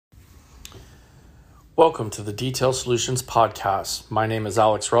Welcome to the Detail Solutions Podcast. My name is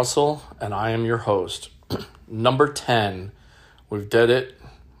Alex Russell, and I am your host. Number 10. We've did it.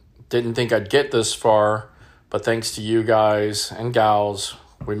 Didn't think I'd get this far, but thanks to you guys and gals,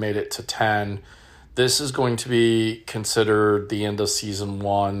 we made it to 10. This is going to be considered the end of season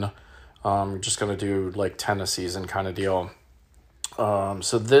 1. Just going to do like 10 a season kind of deal.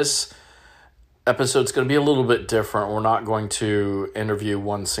 So this episode's going to be a little bit different. We're not going to interview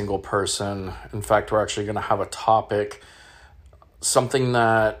one single person. In fact, we're actually going to have a topic, something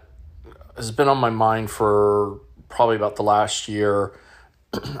that has been on my mind for probably about the last year.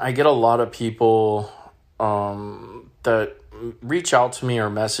 I get a lot of people that reach out to me or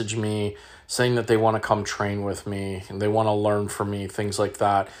message me saying that they want to come train with me and they want to learn from me, things like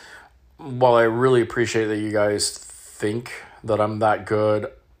that. While I really appreciate that you guys think that I'm that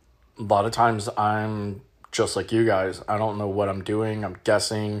good, a lot of times I'm just like you guys. I don't know what I'm doing. I'm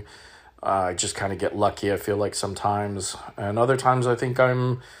guessing. I just kind of get lucky, I feel like sometimes. And other times I think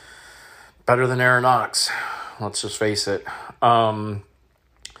I'm better than Aaron Knox. Let's just face it.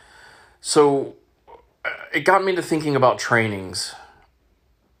 So it got me to thinking about trainings.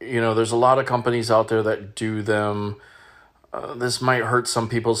 You know, there's a lot of companies out there that do them. This might hurt some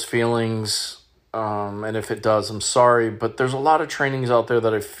people's feelings. And if it does, I'm sorry, but there's a lot of trainings out there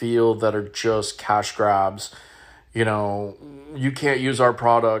that I feel that are just cash grabs. You know, you can't use our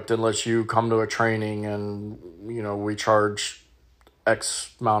product unless you come to a training and, you know, we charge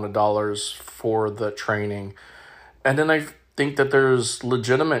X amount of dollars for the training. And then I think that there's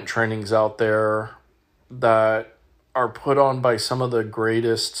legitimate trainings out there that are put on by some of the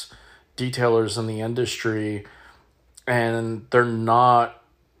greatest detailers in the industry, and they're not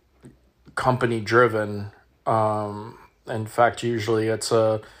company driven. In fact, usually it's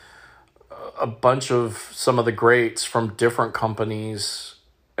a bunch of some of the greats from different companies,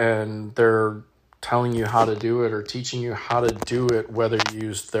 and they're telling you how to do it or teaching you how to do it, whether you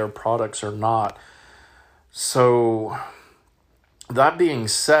use their products or not. So that being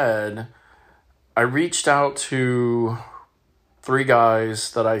said, I reached out to 3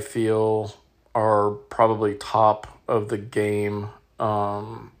 guys that I feel are probably top of the game,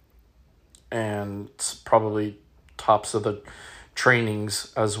 and probably tops of the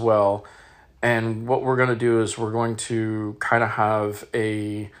trainings as well. And what we're going to do is we're going to kind of have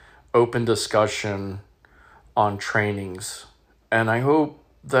a open discussion on trainings. And I hope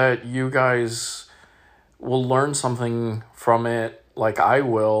that you guys will learn something from it, like I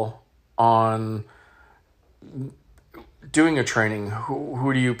will, on doing a training.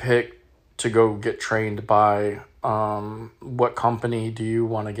 Who do you pick to go get trained by? What company do you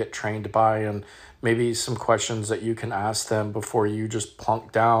want to get trained by? And maybe some questions that you can ask them before you just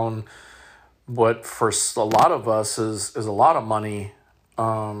plunk down what for a lot of us is a lot of money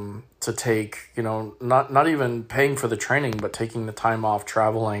to take, you know, not even paying for the training, but taking the time off,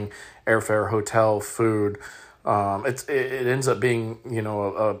 traveling, airfare, hotel, food. It ends up being, you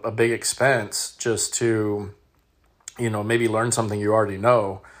know, a big expense just to, you know, maybe learn something you already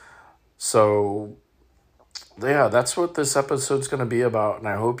know. So yeah, that's what this episode's going to be about. And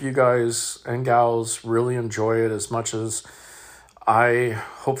I hope you guys and gals really enjoy it as much as I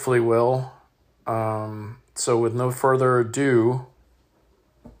hopefully will. So with no further ado,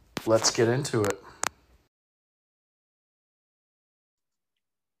 let's get into it.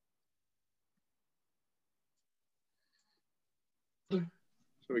 So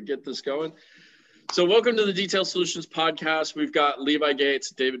we get this going. So welcome to the Detail Solutions Podcast. We've got Levi Gates,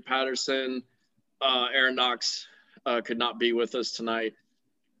 David Patterson, Aaron Knox could not be with us tonight.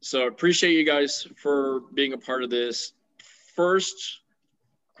 So I appreciate you guys for being a part of this. First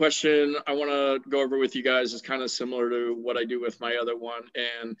question I want to go over with you guys is kind of similar to what I do with my other one.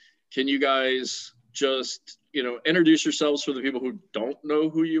 And can you guys just, you know, introduce yourselves for the people who don't know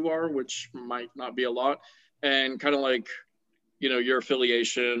who you are, which might not be a lot, and kind of like, you know, your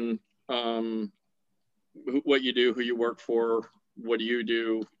affiliation, what you do, who you work for, what do you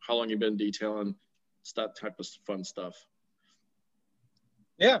do, how long you've been detailing, it's that type of fun stuff.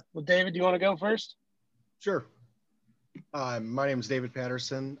 Yeah. Well, David, do you want to go first? Sure. My name is David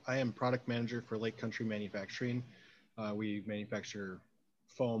Patterson. I am product manager for Lake Country Manufacturing. We manufacture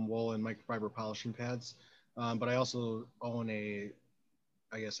foam, wool, and microfiber polishing pads. But I also own a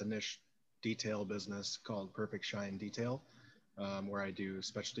niche detail business called Perfect Shine Detail, where I do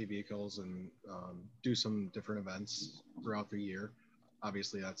specialty vehicles and do some different events throughout the year.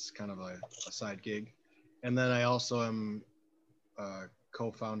 Obviously, that's kind of a side gig. And then I also am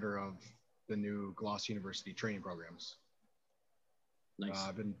co-founder of the new Gloss University training programs. Nice.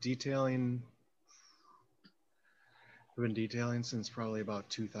 I've been detailing since probably about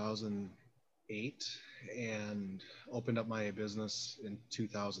 2008 and opened up my business in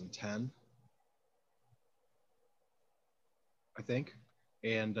 2010, I think,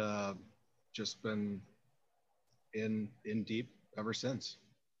 and just been in deep ever since.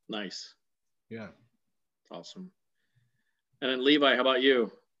 Nice. Yeah. Awesome. And then Levi, how about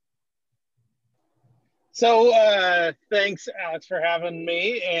you? So thanks, Alex, for having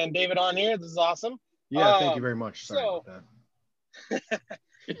me and David on here. This is awesome. Yeah, thank you very much. Sorry about that.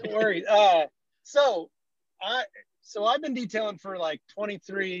 No worries. So I've been detailing for like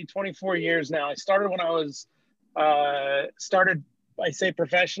 23, 24 years now. I started when I was I say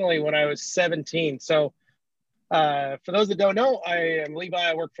professionally when I was 17. So for those that don't know, I am Levi.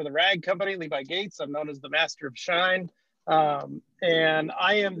 I work for the rag company, Levi Gates. I'm known as the Master of Shine. And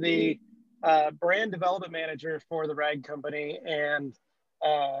I am the brand development manager for the rag company and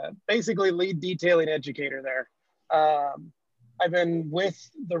basically lead detailing educator there. I've been with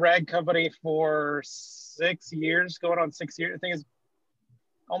the rag company for 6 years, going on 6 years. I think it's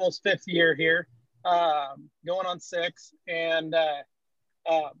almost fifth year here, going on six. And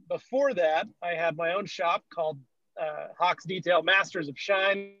before that, I had my own shop called Hawks Detail Masters of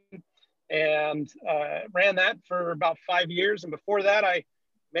Shine, and ran that for about 5 years. And before that, I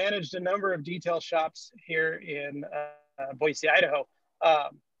managed a number of detail shops here in Boise, Idaho.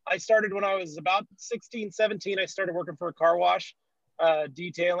 I started when I was about 16, 17. I started working for a car wash,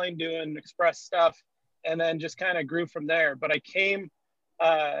 detailing, doing express stuff, and then just kind of grew from there. But I came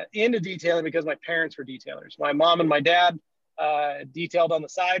into detailing because my parents were detailers. My mom and my dad detailed on the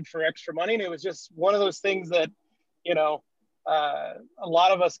side for extra money. And it was just one of those things that, you know, a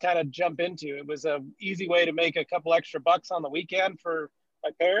lot of us kind of jump into. It was an easy way to make a couple extra bucks on the weekend for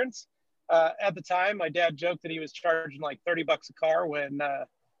my parents. At the time, my dad joked that he was charging like $30 a car when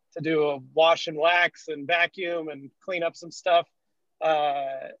to do a wash and wax and vacuum and clean up some stuff.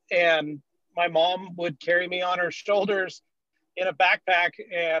 And my mom would carry me on her shoulders in a backpack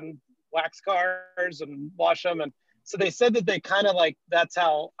and wax cars and wash them. And so they said that they kind of like, that's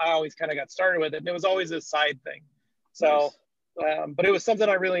how I always kind of got started with it. And it was always a side thing. So, but it was something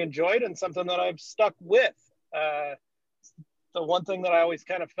I really enjoyed and something that I've stuck with. The one thing that I always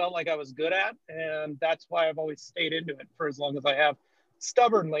kind of felt like I was good at, and that's why I've always stayed into it for as long as I have,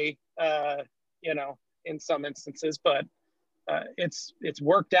 stubbornly, you know, in some instances, but it's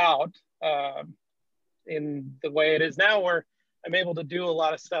worked out in the way it is now, where I'm able to do a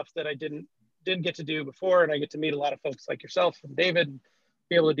lot of stuff that I didn't get to do before, and I get to meet a lot of folks like yourself and David, and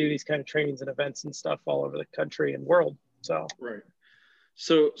be able to do these kind of trainings and events and stuff all over the country and world. So right.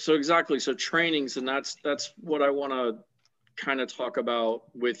 So exactly. So trainings, and that's what I want to kind of talk about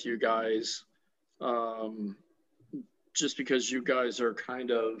with you guys, just because you guys are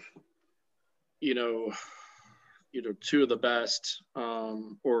kind of, you know, two of the best,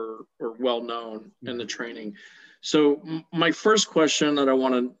 or well known in the training. So my first question that I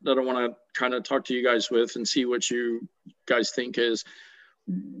want to kind of talk to you guys with and see what you guys think is,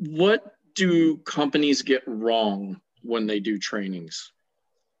 what do companies get wrong when they do trainings?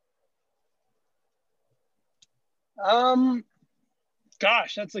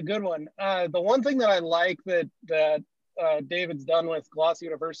 Gosh, that's a good one. The one thing that I like that David's done with Glossy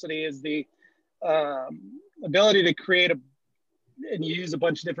University is the ability to create and use a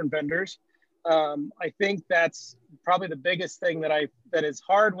bunch of different vendors. I think that's probably the biggest thing that is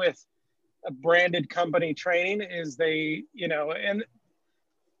hard with a branded company training is they, you know, and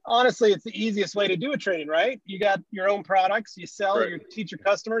honestly, it's the easiest way to do a training, right? You got your own products, you sell, right. You teach your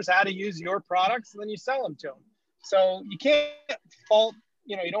customers how to use your products, and then you sell them to them. So you can't fault,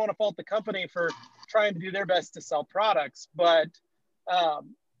 you know, you don't want to fault the company for trying to do their best to sell products, but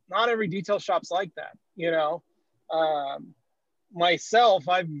not every detail shop's like that, you know. Myself,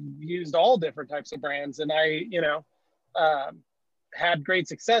 I've used all different types of brands, and I, you know, had great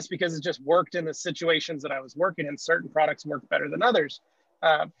success because it just worked in the situations that I was working in. Certain products work better than others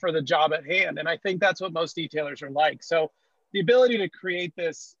for the job at hand. And I think that's what most detailers are like. So the ability to create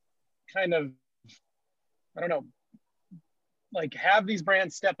this kind of, I don't know, like have these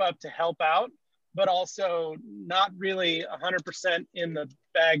brands step up to help out, but also not really 100% in the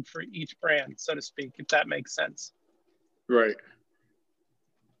bag for each brand, so to speak, if that makes sense. Right.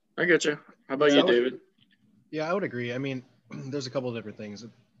 I get you. How about you, David? Yeah, I would agree. I mean, there's a couple of different things.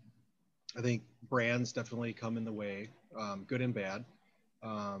 I think brands definitely come in the way, good and bad.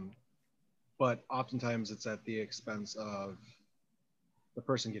 But oftentimes it's at the expense of the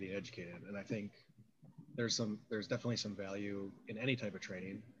person getting educated. And I think there's definitely some value in any type of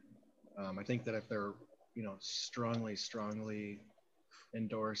training. I think that if they're, you know, strongly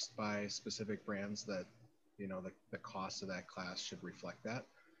endorsed by specific brands, that, you know, the cost of that class should reflect that.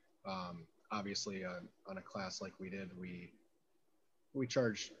 Obviously, on a class like we did, we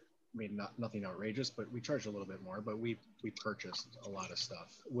charged, I mean, nothing outrageous, but we charged a little bit more, but we purchased a lot of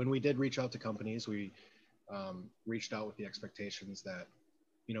stuff. When we did reach out to companies, we reached out with the expectations that,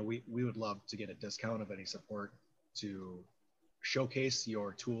 we would love to get a discount of any support to showcase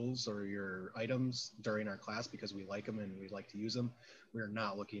your tools or your items during our class because we like them and we like to use them. We're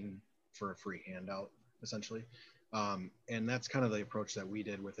not looking for a free handout, essentially. And that's kind of the approach that we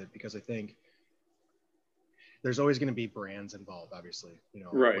did with it, because I think there's always going to be brands involved, obviously,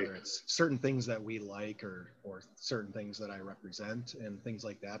 Right. whether it's certain things that we like or certain things that I represent and things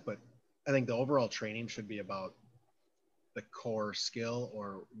like that. But I think the overall training should be about the core skill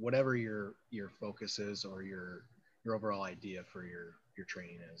or whatever your focus is, or your overall idea for your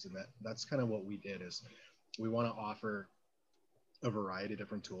training is. And that's kind of what we did, is we want to offer a variety of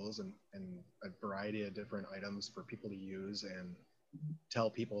different tools and a variety of different items for people to use, and tell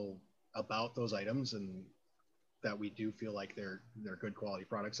people about those items, and that we do feel like they're good quality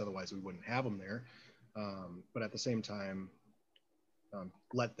products. Otherwise we wouldn't have them there. But at the same time,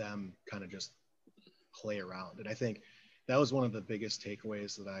 let them kind of just play around. And I think that was one of the biggest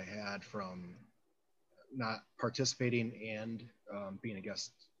takeaways that I had from not participating and being a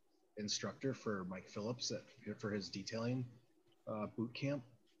guest instructor for Mike Phillips for his detailing boot camp.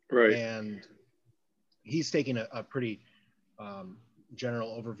 Right. And he's taking a pretty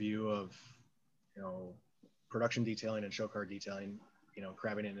general overview of, production detailing and show car detailing,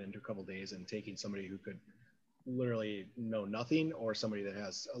 cramming it into a couple of days and taking somebody who could literally know nothing, or somebody that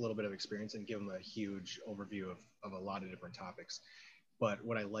has a little bit of experience, and give them a huge overview of a lot of different topics. But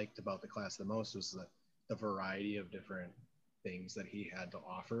what I liked about the class the most was the variety of different things that he had to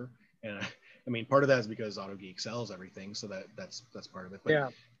offer. And I mean, part of that is because Auto Geek sells everything, so that's part of it. But, Yeah.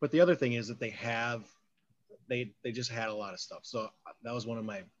 But the other thing is that they just had a lot of stuff. So that was one of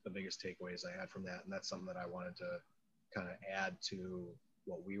the biggest takeaways I had from that. And that's something that I wanted to kind of add to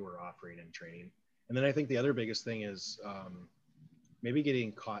what we were offering in training. And then I think the other biggest thing is maybe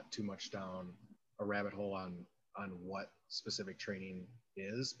getting caught too much down a rabbit hole on what specific training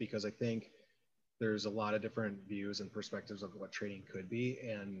is, because I think there's a lot of different views and perspectives of what training could be.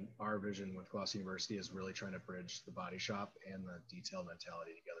 And our vision with Gloss University is really trying to bridge the body shop and the detail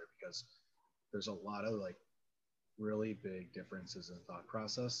mentality together, because there's a lot of like really big differences in thought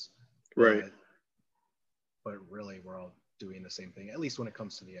process. Right. But really we're all doing the same thing, at least when it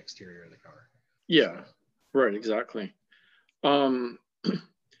comes to the exterior of the car. Yeah. Right. Exactly. Right.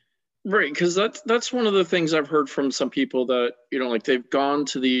 Because that's one of the things I've heard from some people that, like they've gone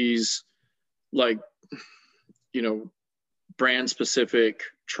to these like, brand specific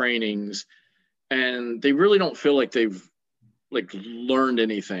trainings, and they really don't feel like they've like learned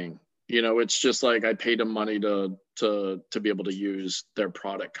anything. It's just like I paid them money to be able to use their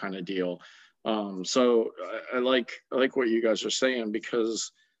product kind of deal. So I like what you guys are saying,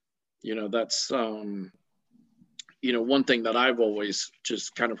 because that's one thing that I've always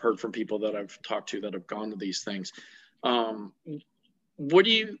just kind of heard from people that I've talked to that have gone to these things. What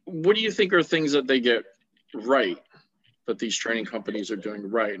do you think are things that they get right, that these training companies are doing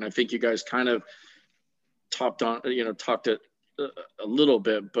right? And I think you guys kind of talked it a little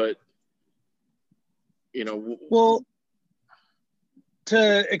bit, but well,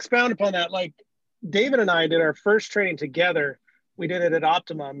 to expound upon that, like David and I did our first training together. We did it at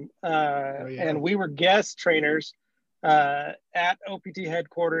Optimum, and we were guest trainers at OPT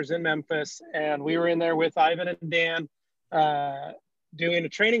headquarters in Memphis. And we were in there with Ivan and Dan doing a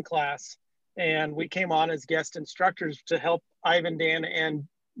training class. And we came on as guest instructors to help Ivan, Dan, and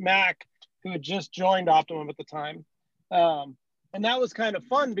Mac, who had just joined Optimum at the time. And that was kind of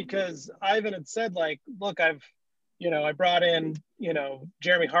fun, because Ivan had said, like, look, I brought in,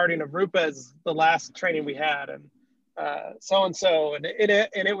 Jeremy Harding of Rupes the last training we had, and so-and-so. And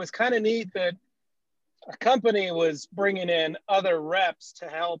it was kind of neat that a company was bringing in other reps to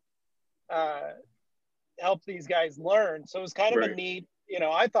help these guys learn. So it was kind of a neat,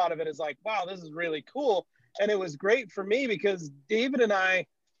 I thought of it as like, wow, this is really cool. And it was great for me because David and I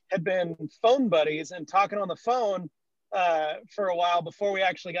had been phone buddies and talking on the phone for a while before we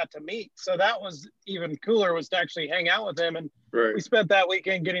actually got to meet. So that was even cooler, was to actually hang out with him. And we spent that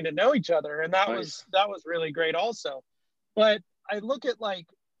weekend getting to know each other. And that was really great also. But I look at, like,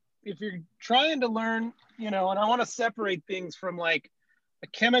 if you're trying to learn, and I want to separate things from like a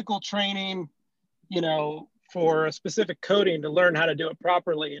chemical training, for a specific coating to learn how to do it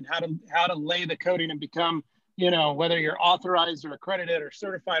properly and how to lay the coating and become, whether you're authorized or accredited or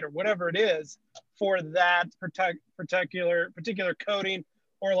certified or whatever it is for that particular coating,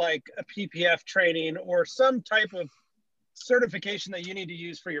 or like a PPF training or some type of certification that you need to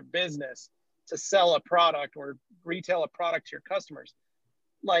use for your business to sell a product or retail a product to your customers.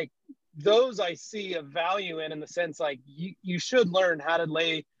 Like those I see a value in the sense like you should learn how to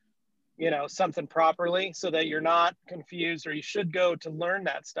lay, something properly so that you're not confused, or you should go to learn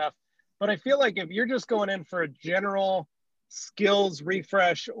that stuff. But I feel like if you're just going in for a general skills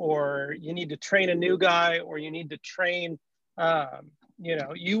refresh, or you need to train a new guy, or you need to train,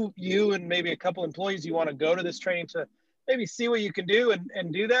 you and maybe a couple employees, you want to go to this training to maybe see what you can do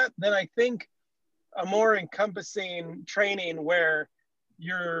and do that, then I think a more encompassing training where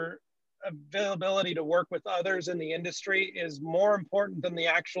your availability to work with others in the industry is more important than the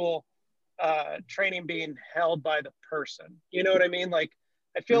actual training being held by the person. You know what I mean? Like,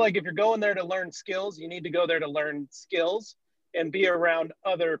 I feel like if you're going there to learn skills, you need to go there to learn skills and be around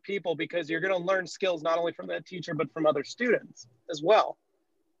other people, because you're going to learn skills not only from that teacher, but from other students as well.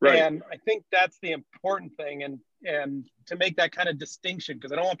 Right. And I think that's the important thing. And to make that kind of distinction,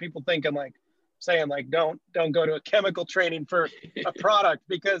 because I don't want people thinking like, saying like, don't go to a chemical training for a product,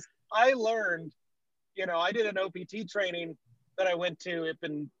 because I learned, I did an OPT training that I went to up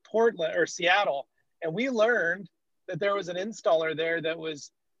in Portland or Seattle, and we learned that there was an installer there that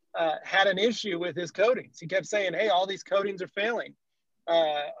was had an issue with his coatings. He kept saying, hey, all these coatings are failing.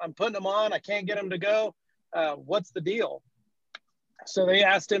 I'm putting them on, I can't get them to go. What's the deal? So they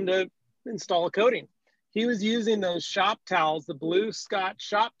asked him to install a coating. He was using those shop towels, the Blue Scott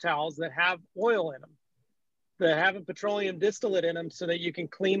shop towels that have oil in them, that have a petroleum distillate in them so that you can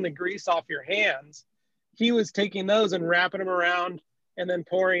clean the grease off your hands. He was taking those and wrapping them around and then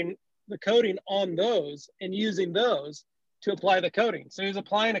pouring the coating on those and using those to apply the coating. So he was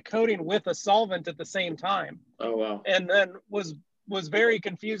applying a coating with a solvent at the same time. Oh, wow. And then was very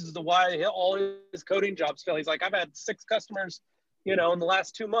confused as to why all his coating jobs fail. He's like, I've had 6 customers, in the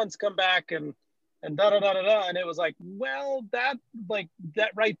last 2 months come back and da da da da da. And it was like, well, that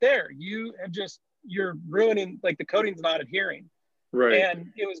right there, you're ruining, like, the coating's not adhering. Right.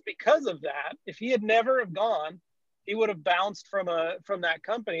 And it was because of that. If he had never have gone, he would have bounced from that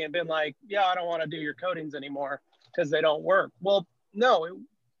company and been like, yeah, I don't want to do your coatings anymore because they don't work. Well, no,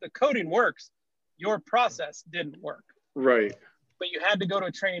 the coating works. Your process didn't work. Right. But you had to go to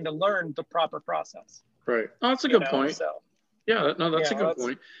a training to learn the proper process. Right. Oh, that's a good point. So, yeah, no, that's a good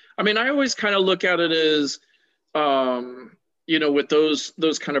point. I mean, I always kind of look at it as, with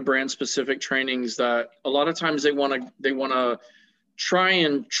those kind of brand specific trainings, that a lot of times they want to try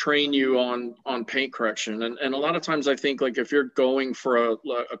and train you on paint correction. And a lot of times I think, like, if you're going for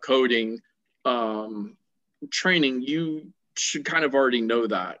a coating training, you should kind of already know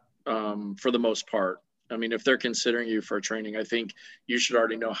that for the most part. I mean, if they're considering you for a training, I think you should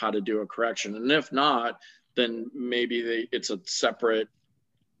already know how to do a correction. And if not, then maybe it's a separate,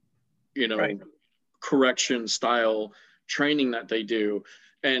 right, correction style training that they do.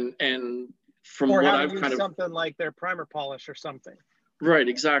 And from or what I've kind of something like their primer polish or something. Right,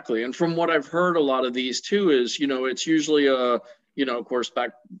 exactly. And from what I've heard, a lot of these too is, it's usually of course,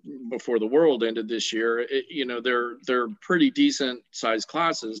 back before the world ended this year, they're pretty decent sized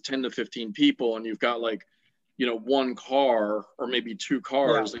classes, 10 to 15 people. And you've got like, one car or maybe 2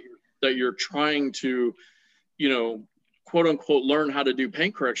 cars that you're trying to, quote unquote, learn how to do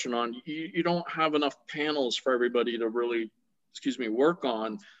paint correction on. You don't have enough panels for everybody to really, work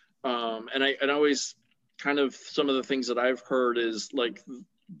on. And I always kind of, some of the things that I've heard is like,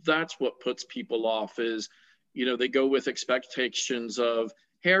 that's what puts people off is, they go with expectations of,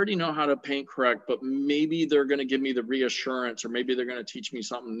 hey, I already know how to paint correct, but maybe they're going to give me the reassurance, or maybe they're going to teach me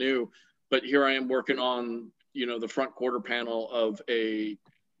something new. But here I am working on, the front quarter panel of a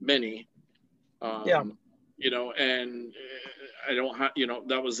Mini, and I don't have,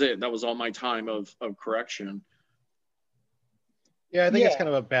 that was it. That was all my time of correction. Yeah, I think it's kind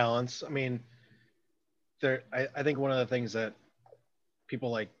of a balance. I mean, I think one of the things that people,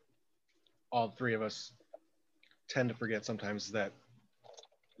 like all 3 of us, tend to forget sometimes is that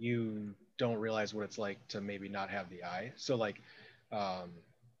you don't realize what it's like to maybe not have the eye. So like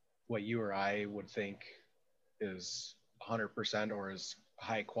what you or I would think is 100% or is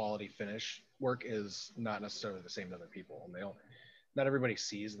high quality finish work is not necessarily the same to other people. And not everybody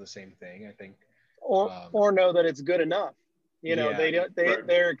sees the same thing, I think. Or know that it's good enough.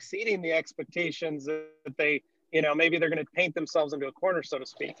 They're exceeding the expectations that they, maybe they're going to paint themselves into a corner, so to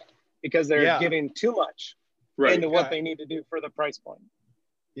speak, because they're giving too much into what they need to do for the price point.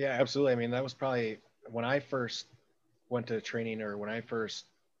 Yeah, absolutely. I mean, that was probably when I first went to training, or when I first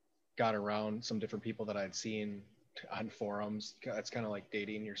got around some different people that I'd seen on forums. It's kind of like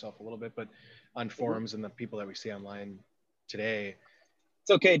dating yourself a little bit, but on forums and the people that we see online today.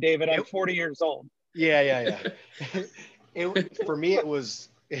 It's okay, David. I'm 40 years old. Yeah. For me, it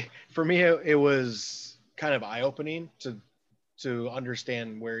was kind of eye-opening to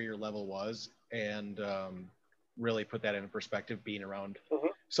understand where your level was, and really put that in perspective, being around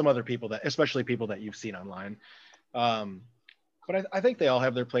some other people, that especially people that you've seen online. But I think they all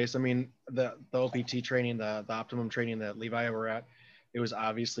have their place. I mean, the OPT training, the optimum training that Levi were at, it was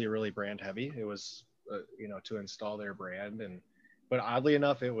obviously really brand heavy. It was to install their brand, but oddly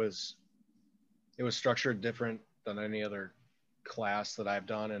enough, it was structured different than any other class that I've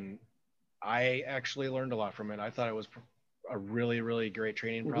done, and I actually learned a lot from it. I thought it was a really, really great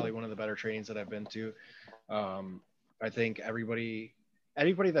training, probably one of the better trainings that I've been to. I think everybody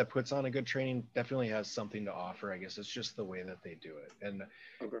that puts on a good training definitely has something to offer. I guess it's just the way that they do it. And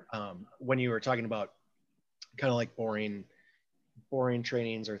when you were talking about kind of like boring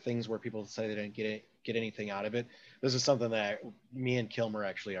trainings or things where people say they didn't get anything out of it, this is something that me and Kilmer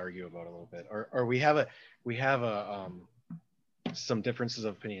actually argue about a little bit, or we have some differences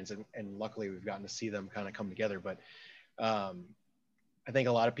of opinions, and luckily we've gotten to see them kind of come together. But I think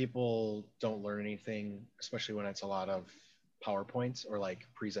a lot of people don't learn anything, especially when it's a lot of PowerPoints or like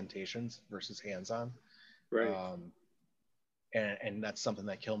presentations versus hands-on. Right. And that's something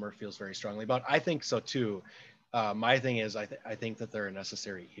that Kilmer feels very strongly about. I think so too. My thing is, I think that they're a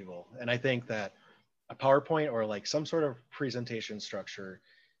necessary evil. And I think that a PowerPoint or like some sort of presentation structure,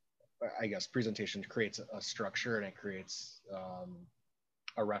 I guess presentation creates a structure, and it creates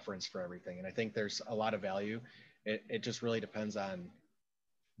a reference for everything. And I think there's a lot of value. It just really depends on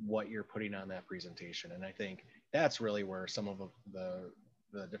what you're putting on that presentation. And I think that's really where some of the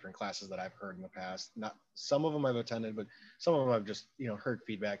different classes that I've heard in the past, not some of them I've attended, but some of them I've just, heard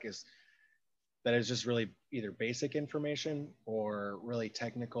feedback, is that it's just really either basic information or really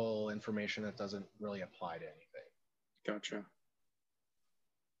technical information that doesn't really apply to anything. Gotcha.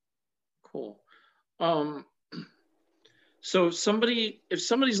 Cool. So if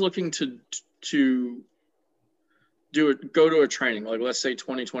somebody's looking to go to a training, like let's say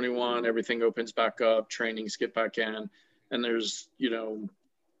 2021, everything opens back up, trainings get back in, and there's,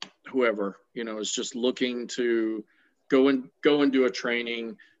 whoever, is just looking to go and do a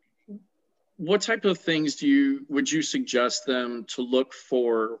training, what type of things would you suggest them to look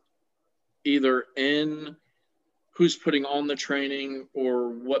for, either in who's putting on the training or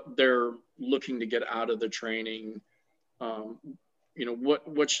what they're looking to get out of the training?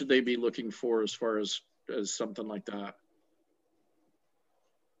 What should they be looking for as far as something like that?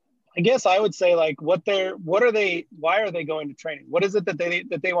 I guess I would say, like, why are they going to training? What is it that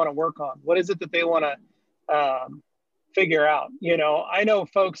they want to work on? What is it that they want to figure out? I know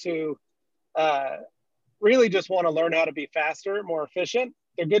folks who really just want to learn how to be faster, more efficient.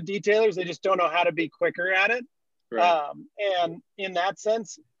 They're good detailers. They just don't know how to be quicker at it. Right. And in that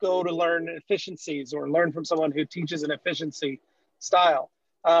sense, go to learn efficiencies or learn from someone who teaches an efficiency style.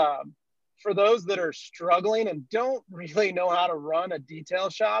 For those that are struggling and don't really know how to run a detail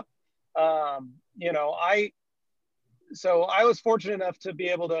shop, I was fortunate enough to be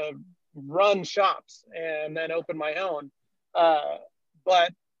able to run shops and then open my own.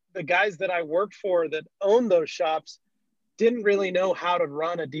 But the guys that I worked for that owned those shops didn't really know how to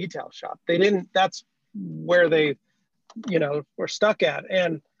run a detail shop. That's where they, were stuck at.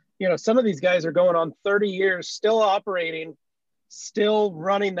 And, some of these guys are going on 30 years, still operating, still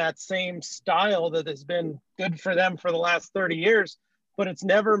running that same style that has been good for them for the last 30 years, but it's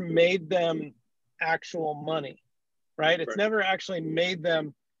never made them actual money, right? It's never actually made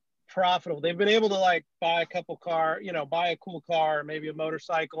them profitable. They've been able to buy a couple buy a cool car, maybe a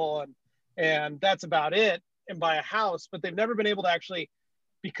motorcycle, and that's about it, and buy a house, but they've never been able to actually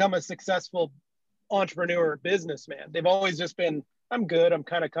become a successful entrepreneur or businessman. They've always just been, I'm good, I'm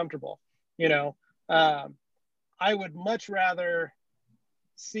kind of comfortable. I would much rather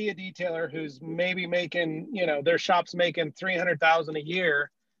see a detailer who's maybe making, their shop's making $300,000 a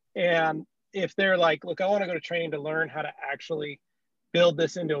year. And if they're like, look, I want to go to training to learn how to actually build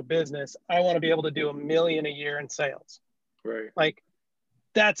this into a business, I want to be able to do $1 million a year in sales. Right.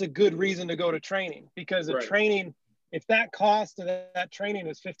 That's a good reason to go to training, because a training, if that cost of that training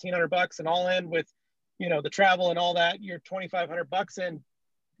is $1,500 and all in with, the travel and all that, you're $2,500 in,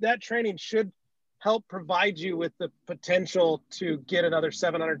 that training should help provide you with the potential to get another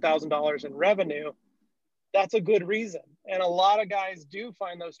 $700,000 in revenue. That's a good reason. And a lot of guys do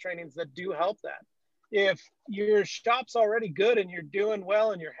find those trainings that do help that. If your shop's already good and you're doing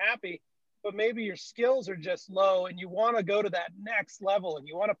well and you're happy, but maybe your skills are just low and you want to go to that next level and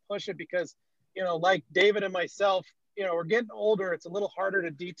you want to push it because, like David and myself, we're getting older. It's a little harder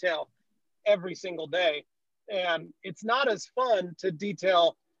to detail every single day. And it's not as fun to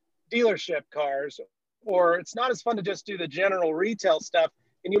detail dealership cars or it's not as fun to just do the general retail stuff,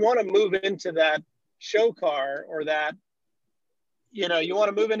 and you want to move into that show car, or that, you know, you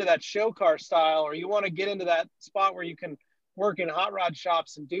want to move into that show car style, or you want to get into that spot where you can work in hot rod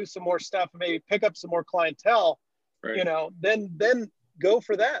shops and do some more stuff and maybe pick up some more clientele, Right. you know, then go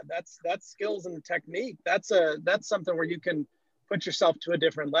for that. That's skills and technique. That's something where you can put yourself to a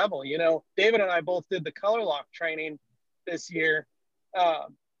different level. You know, David and I both did the color lock training this year,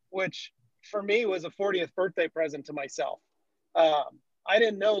 which for me was a 40th birthday present to myself. I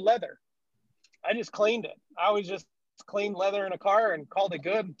didn't know leather. I just cleaned it. I always just cleaned leather in a car and called it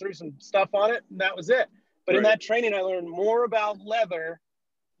good and threw some stuff on it, and that was it. But in that training, I learned more about leather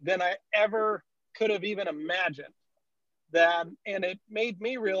than I ever could have even imagined. And it made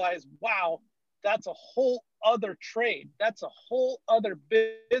me realize, wow, that's a whole other trade. That's a whole other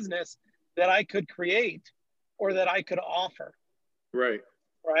business that I could create or that I could offer. Right.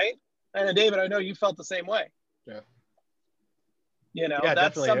 Right. And David, I know you felt the same way. Yeah. You know, Yeah,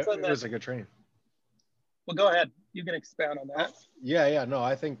 that's definitely. something It was a good training. Well, go ahead. You can expound on that. Yeah. No,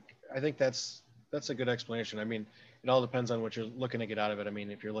 I think that's a good explanation. I mean, it all depends on what you're looking to get out of it. I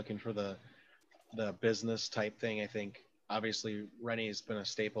mean, if you're looking for the business type thing, I think obviously Rennie's been a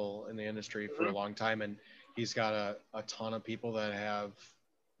staple in the industry for a long time, and he's got a ton of people that have,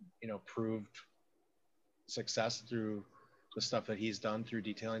 you know, proved success through the stuff that he's done through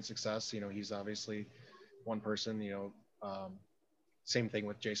detailing success. You know, he's obviously one person, you know, same thing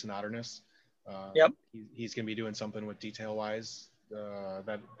with Jason Otterness. Yep. He's going to be doing something with detail wise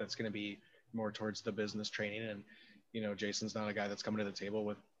that's going to be more towards the business training. And, you know, Jason's not a guy that's coming to the table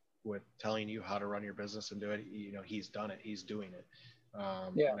with telling you how to run your business and do it. You know, he's done it, he's doing it.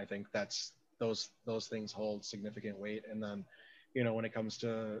 And I think that's, those things hold significant weight. And then, you know, when it comes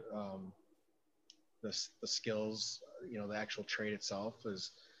to the skills, you know, the actual trade itself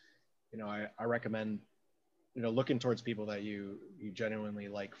is, you know, I recommend, you know, looking towards people that you genuinely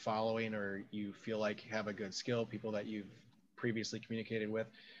like following, or you feel like have a good skill, people that you've previously communicated with.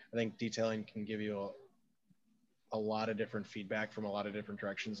 I think detailing can give you a lot of different feedback from a lot of different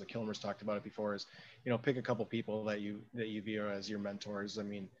directions. The Kilmer's talked about it before, is, you know, pick a couple people that you view as your mentors. I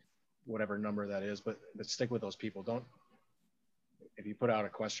mean, whatever number that is, but stick with those people. Don't, if you put out a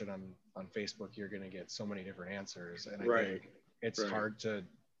question on Facebook, you're going to get so many different answers. And I think it's hard to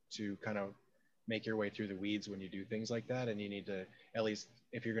kind of make your way through the weeds when you do things like that. And you need to, at least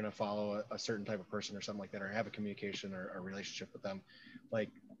if you're going to follow a certain type of person or something like that, or have a communication or a relationship with them, like,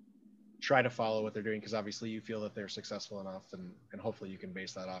 try to follow what they're doing, because obviously you feel that they're successful enough, and hopefully you can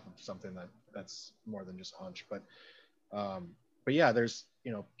base that off of something that's more than just a hunch. But yeah, there's,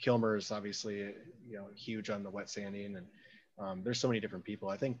 you know, Kilmer is obviously, you know, huge on the wet sanding, and there's so many different people.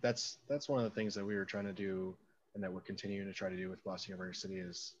 I think that's one of the things that we were trying to do, and that we're continuing to try to do with Boston University,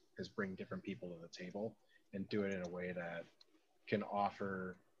 is bring different people to the table and do it in a way that can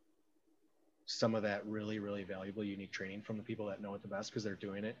offer some of that really, really valuable, unique training from the people that know it the best, because they're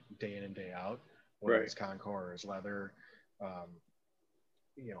doing it day in and day out, whether it's Concord or it's leather,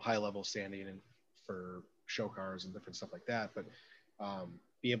 you know, high level sanding and for show cars and different stuff like that. But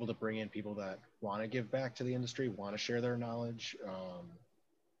be able to bring in people that want to give back to the industry, want to share their knowledge,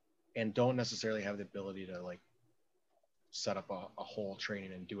 and don't necessarily have the ability to like set up a whole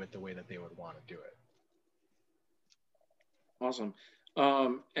training and do it the way that they would want to do it. Awesome.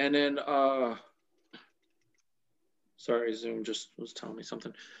 And then, sorry, Zoom just was telling me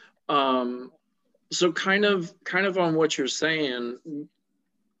something. So kind of on what you're saying,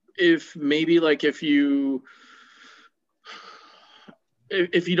 if maybe like if you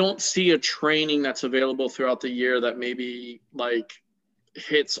don't see a training that's available throughout the year that maybe like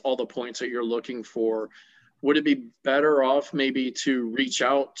hits all the points that you're looking for, would it be better off maybe to reach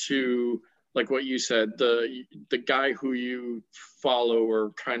out to, like what you said, the guy who you follow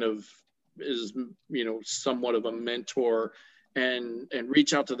or kind of is, you know, somewhat of a mentor, and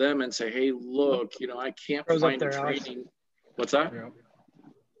reach out to them and say, hey, look, you know, I can't find a training. What's that?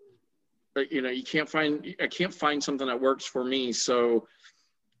 Yeah. You know, I can't find something that works for me. So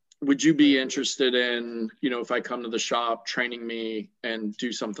would you be interested in, you know, if I come to the shop, training me and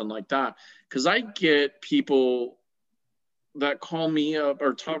do something like that? Because I get people that call me up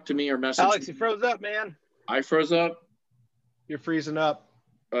or talk to me or message Alex, me. you froze up, man. I froze up. You're freezing up.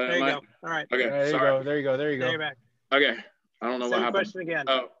 There you go. All right. Okay. There you go. There you're back. Okay. I don't know what happened. Question again.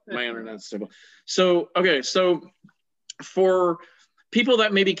 Oh, my internet's stable. So, okay. So for people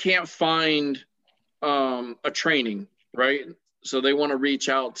that maybe can't find a training, right? So they want to reach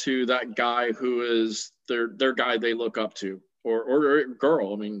out to that guy who is their guy they look up to, or a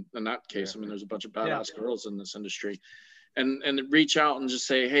girl. I mean, in that case, I mean, there's a bunch of badass girls in this industry. and reach out and just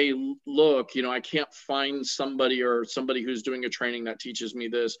say, hey, look, I can't find somebody who's doing a training that teaches me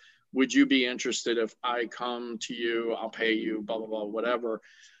this. Would you be interested if I come to you? I'll pay you, blah, blah, blah, whatever.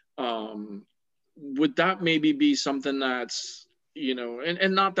 Would that maybe be something that's,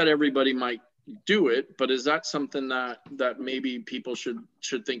 and not that everybody might do it, but is that something that maybe people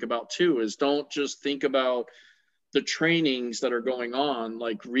should think about too? Is don't just think about the trainings that are going on,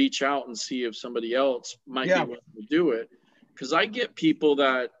 like reach out and see if somebody else might be willing to do it. Because I get people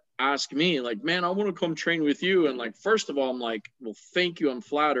that ask me like, man, I want to come train with you. And like, first of all, I'm like, well, thank you. I'm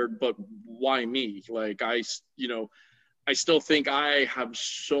flattered, but why me? Like, I still think I have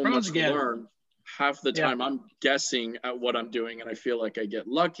so much to learn. Half the time I'm guessing at what I'm doing and I feel like I get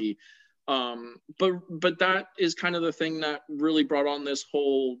lucky. But that is kind of the thing that really brought on this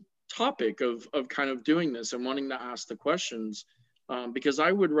whole topic of kind of doing this and wanting to ask the questions, because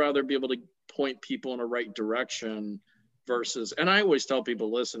I would rather be able to point people in a right direction versus, and I always tell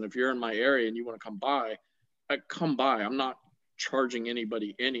people, listen, if you're in my area and you want to come by, come by. I'm not charging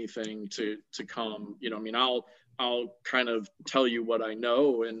anybody anything to come, I mean, I'll kind of tell you what I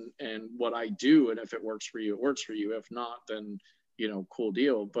know and what I do. And if it works for you, it works for you. If not, then, cool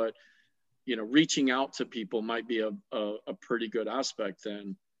deal. But, reaching out to people might be a pretty good aspect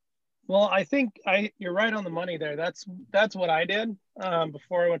then. Well, I think you're right on the money there. That's what I did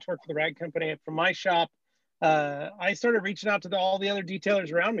before I went to work for the rag company. From my shop, I started reaching out to all the other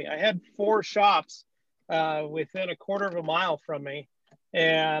detailers around me. I had 4 shops within a quarter of a mile from me,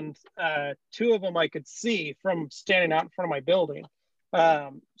 and 2 of them I could see from standing out in front of my building.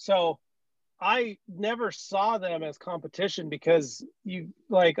 So I never saw them as competition, because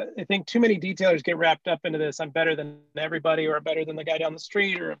I think too many detailers get wrapped up into this. I'm better than everybody, or better than the guy down the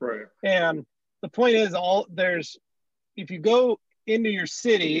street, right. And the point is, if you go into your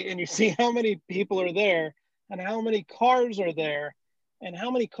city and you see how many people are there and how many cars are there and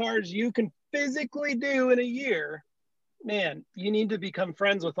how many cars you can physically do in a year, man, you need to become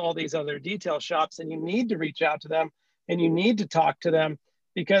friends with all these other detail shops, and you need to reach out to them and you need to talk to them.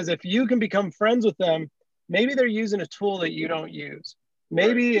 Because if you can become friends with them, maybe they're using a tool that you don't use.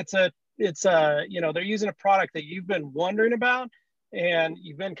 Maybe right. They're using a product that you've been wondering about and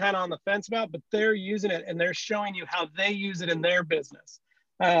you've been kind of on the fence about, but they're using it and they're showing you how they use it in their business.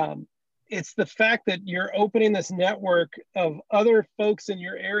 It's the fact that you're opening this network of other folks in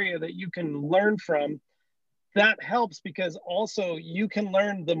your area that you can learn from. That helps, because also you can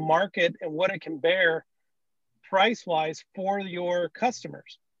learn the market and what it can bear price-wise for your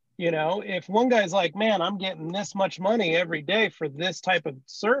customers. If one guy's like, man, I'm getting this much money every day for this type of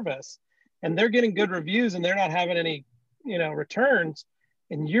service, and they're getting good reviews and they're not having any, returns,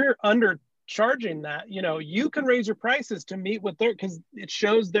 and you're undercharging that, you can raise your prices to meet with because it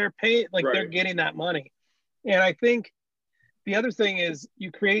shows they're paying, like right. They're getting that money. And I think the other thing is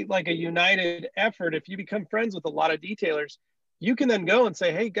you create like a united effort. If you become friends with a lot of detailers, you can then go and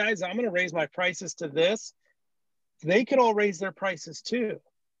say, hey guys, I'm going to raise my prices to this. They could all raise their prices too,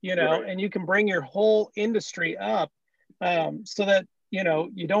 right. And you can bring your whole industry up, so that,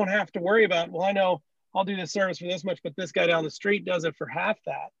 you don't have to worry about, well, I know I'll do this service for this much, but this guy down the street does it for half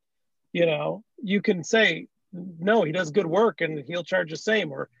that. You can say, no, he does good work and he'll charge the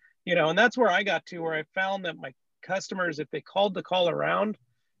same, or, and that's where I got to, where I found that my customers, if they called the call around,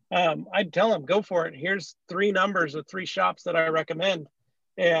 I'd tell them, go for it. Here's 3 numbers of 3 shops that I recommend.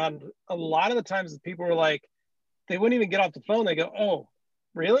 And a lot of the times people were like, they wouldn't even get off the phone. They go, oh,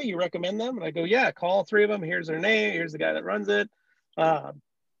 really? You recommend them? And I go, yeah, call 3 of them. Here's their name. Here's the guy that runs it. And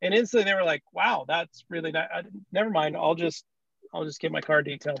instantly they were like, wow, that's really not, never mind. I'll just get my car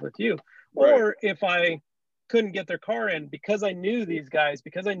detailed with you. Right. Or if I couldn't get their car in, because I knew these guys,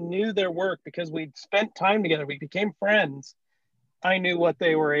 because I knew their work, because we'd spent time together, we became friends, I knew what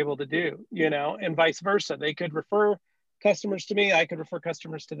they were able to do, and vice versa. They could refer customers to me, I could refer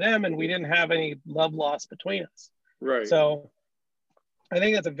customers to them, and we didn't have any love lost between us. Right. So I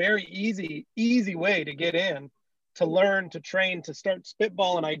think that's a very easy way to get in, to learn, to train, to start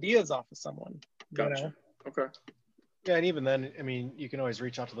spitballing ideas off of someone. Gotcha. Okay. Yeah, and even then, I mean, you can always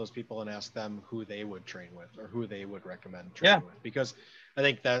reach out to those people and ask them who they would train with or who they would recommend training with, because I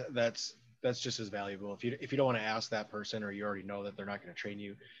think that's just as valuable. If you don't want to ask that person, or you already know that they're not going to train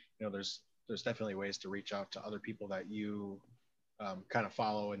you, there's definitely ways to reach out to other people that you kind of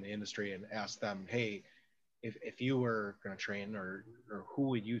follow in the industry and ask them, hey, if you were going to train, or who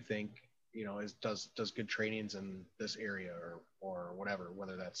would you think, does good trainings in this area or whatever,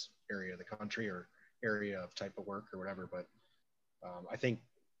 whether that's area of the country or area of type of work or whatever. But I think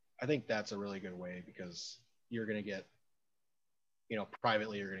that's a really good way, because you're going to get,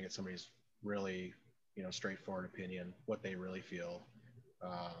 privately, you're going to get somebody who's really straightforward opinion, what they really feel.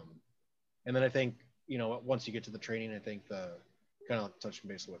 And then I think, once you get to the training, I think the kind of touching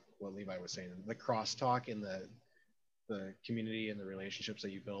base with what Levi was saying, the crosstalk in the community and the relationships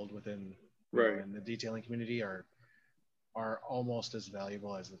that you build within in the detailing community are almost as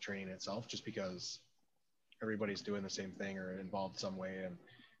valuable as the training itself, just because everybody's doing the same thing or involved some way, and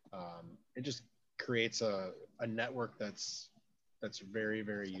it just creates a network that's very,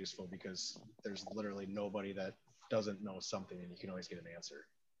 very useful, because there's literally nobody that doesn't know something, and you can always get an answer.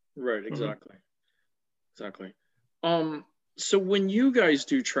 Right. Exactly. Exactly. So when you guys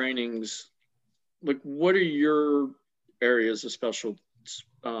do trainings, like, what are your areas of specialty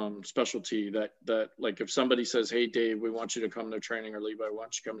that like, if somebody says, hey Dave, we want you to come to training, or Levi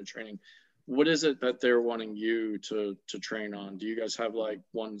wants you to come to training, what is it that they're wanting you to train on? Do you guys have like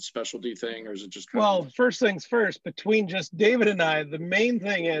one specialty thing, or is it just first things first, between just David and I, the main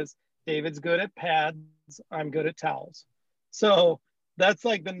thing is David's good at pads, I'm good at towels. So that's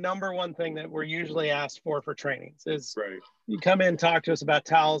like the number one thing that we're usually asked for trainings is you come in, talk to us about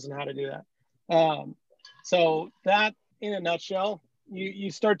towels and how to do that. So that, in a nutshell,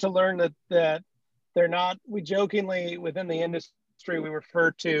 you start to learn that they're not, we jokingly within the industry, we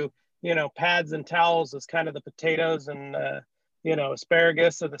refer to, pads and towels as kind of the potatoes and,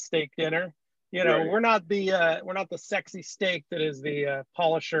 asparagus of the steak dinner. We're not the sexy steak that is the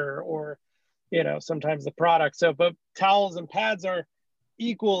polisher or, sometimes the product. So, but towels and pads are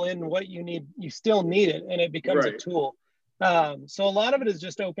equal in what you need. You still need it, and it becomes a tool. So a lot of it is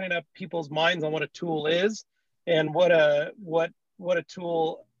just opening up people's minds on what a tool is and what a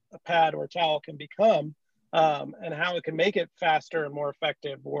tool, a pad or a towel can become, and how it can make it faster and more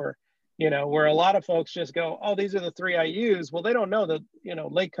effective. Or, where a lot of folks just go, oh, these are the 3 I use. Well, they don't know that,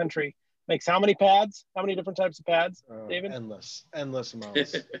 Lake Country makes how many pads, how many different types of pads, David? Endless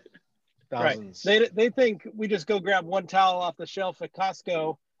amounts. Thousands. Right. They think we just go grab one towel off the shelf at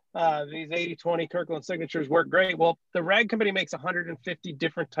Costco. These 80/20 Kirkland signatures work great. Well, the Rag Company makes 150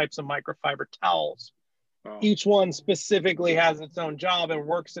 different types of microfiber towels. Oh. Each one specifically has its own job and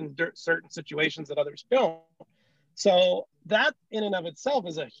works in certain situations that others don't. So that in and of itself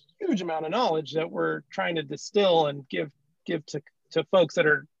is a huge amount of knowledge that we're trying to distill and give to folks that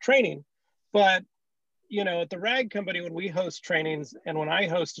are training. But, at the Rag Company, when we host trainings and when I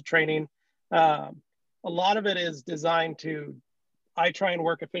host a training, a lot of it is designed to, I try and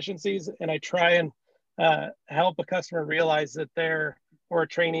work efficiencies, and I try and help a customer realize that or a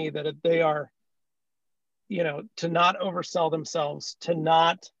trainee, that they are, to not oversell themselves, to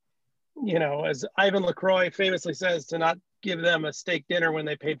not, as Ivan LaCroix famously says, to not give them a steak dinner when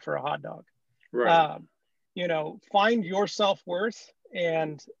they paid for a hot dog. Right. Find your self-worth.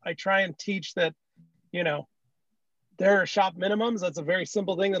 And I try and teach that, there are shop minimums. That's a very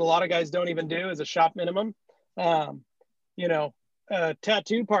simple thing that a lot of guys don't even do, is a shop minimum. A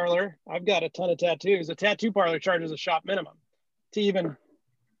tattoo parlor, I've got a ton of tattoos. A tattoo parlor charges a shop minimum to even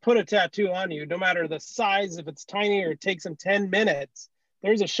put a tattoo on you, no matter the size, if it's tiny or it takes them 10 minutes,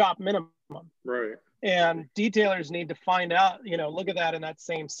 there's a shop minimum. Right. And detailers need to find out, look at that in that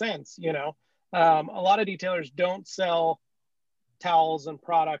same sense. A lot of detailers don't sell towels and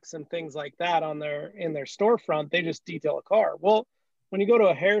products and things like that in their storefront. They just detail a car. Well, when you go to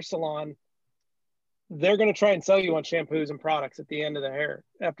a hair salon, they're going to try and sell you on shampoos and products at the end of the hair,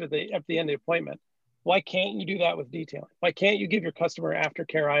 after the end of the appointment. Why can't you do that with detailing? Why can't you give your customer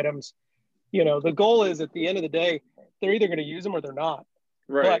aftercare items? The goal is, at the end of the day, they're either going to use them or they're not.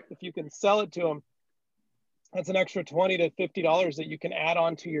 Right. But if you can sell it to them, that's an extra $20 to $50 that you can add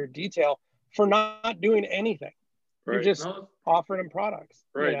on to your detail for not doing anything. Right. You're just offering them products.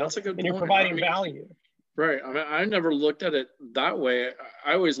 Right. That's a good point. And you're providing value. Right. I mean, I never looked at it that way.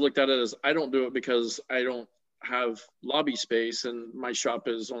 I always looked at it as, I don't do it because I don't have lobby space, and my shop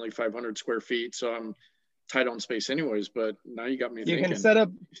is only 500 square feet. So I'm tight on space anyways, but now you got me thinking. Can you set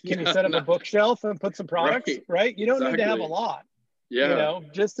up a bookshelf and put some products, right? You don't need to have a lot. Yeah.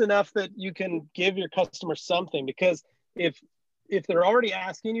 Just enough that you can give your customer something, because if they're already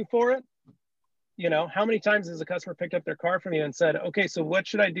asking you for it, how many times has a customer picked up their car from you and said, okay, so what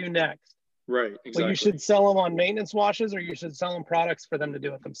should I do next? Right. Exactly. Well, you should sell them on maintenance washes, or you should sell them products for them to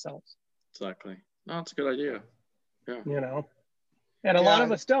do it themselves. Exactly. No, that's a good idea. Yeah. And a lot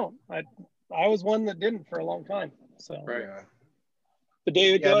of us don't. I was one that didn't for a long time. So, right. But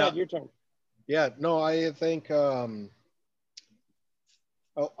David, go ahead, your turn. Yeah, no, I think a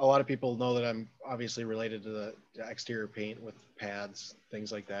lot of people know that I'm obviously related to the exterior paint with pads,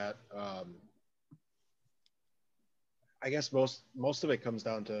 things like that. I guess most of it comes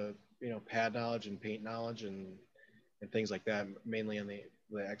down to, pad knowledge and paint knowledge, and and things like that, mainly on the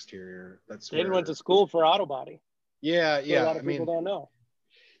exterior. That's David where. went to school for auto body. Yeah, A lot of people don't know.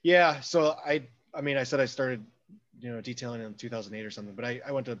 Yeah, so I mean, I said I started, detailing in 2008 or something, but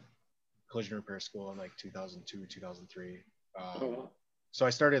I went to collision repair school in like 2002, 2003. So I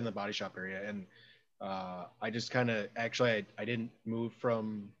started in the body shop area, and I just kind of actually I didn't move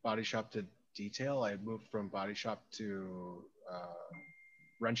from body shop to detail. I moved from body shop to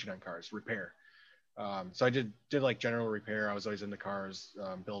wrenching on cars, repair. So I did like general repair. I was always into cars,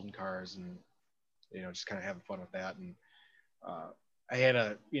 building cars, and just kind of having fun with that. And I had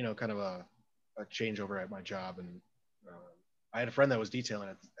a kind of a changeover at my job, and I had a friend that was detailing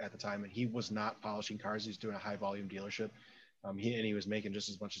at the time, and he was not polishing cars. He was doing a high volume dealership. He was making just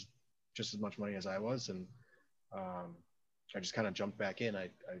as much money as I was, and I just kind of jumped back in. I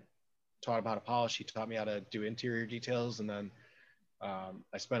taught him how to polish. He taught me how to do interior details, and then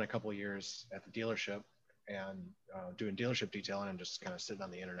I spent a couple of years at the dealership and doing dealership detailing and just kind of sitting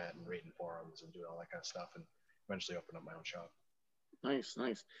on the internet and reading forums and doing all that kind of stuff, and eventually opened up my own shop. Nice.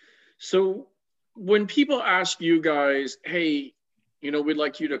 So when people ask you guys, hey, we'd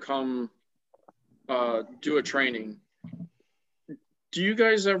like you to come do a training, do you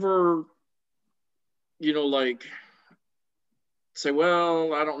guys ever, like say,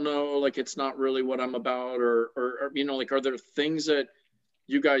 well, I don't know, like it's not really what I'm about, or like, are there things that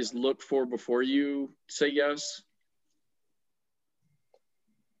you guys look for before you say yes?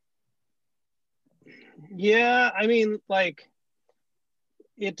 Yeah, I mean, like,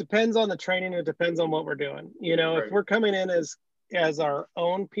 it depends on the training. It depends on what we're doing. Right. If we're coming in as our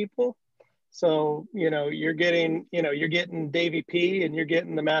own people, so you're getting Davey P and you're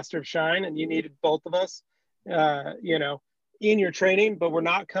getting the Master of Shine, and you needed both of us, in your training, but we're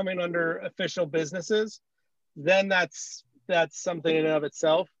not coming under official businesses, then that's something in and of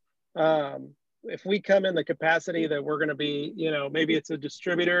itself. If we come in the capacity that we're going to be, maybe it's a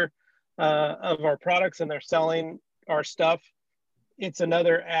distributor of our products and they're selling our stuff, it's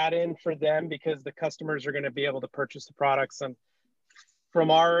another add-in for them because the customers are going to be able to purchase the products. And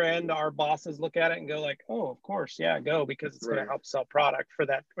from our end, our bosses look at it and go like, oh, of course, yeah, go, because it's going to help sell product for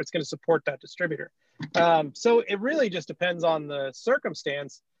that, or it's going to support that distributor. So it really just depends on the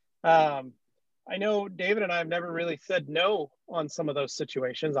circumstance. I know David and I have never really said no on some of those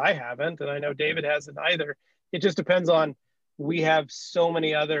situations. I haven't, and I know David hasn't either. It just depends on, we have so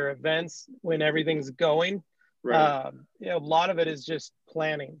many other events when everything's going. Right. A lot of it is just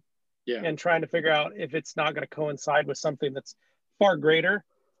planning and trying to figure out if it's not going to coincide with something that's far greater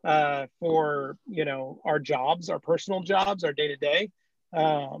for, our jobs, our personal jobs, our day-to-day,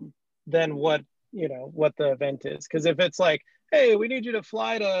 than what the event is. Because if it's like, hey, we need you to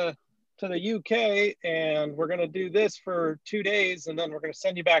fly to the UK and we're going to do this for 2 days and then we're going to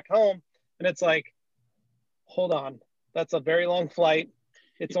send you back home, and it's like, hold on, that's a very long flight.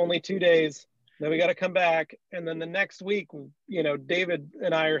 It's only 2 days. Then we got to come back. And then the next week, David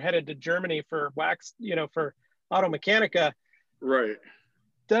and I are headed to Germany for for Auto Mechanica. Right.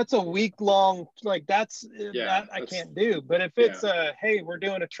 That's a week long, like that I can't do. But if it's hey, we're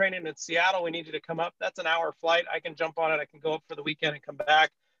doing a training in Seattle, we need you to come up, that's an hour flight. I can jump on it. I can go up for the weekend and come back.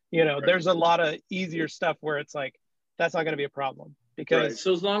 There's a lot of easier stuff where it's like, that's not going to be a problem, because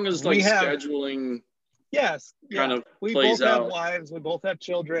so as long as scheduling. Yes. Kind of we plays both have out. wives. We both have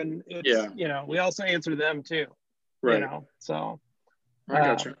children. It's, we also answer them too. Right. So. I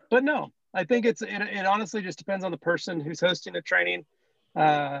gotcha. But no, I think it honestly just depends on the person who's hosting the training.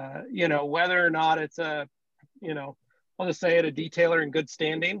 Whether or not it's I'll just say it, a detailer in good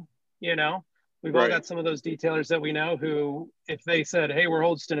standing. We've all got some of those detailers that we know who, if they said, hey, we're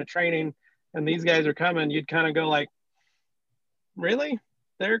hosting a training and these guys are coming, you'd kind of go like, really?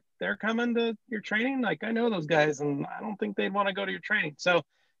 They're coming to your training? Like, I know those guys and I don't think they'd want to go to your training. So,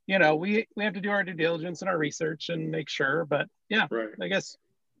 we have to do our due diligence and our research and make sure, but I guess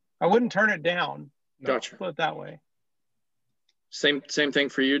I wouldn't turn it down. Gotcha. Put it that way. Same thing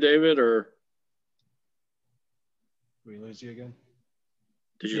for you, David, or? Did we lose you again?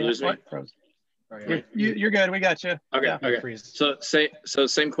 Did you lose me? Oh, yeah. You're good. We got you. Okay. Okay. So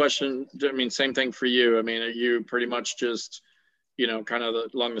same question. I mean, same thing for you. I mean, you pretty much just, kind of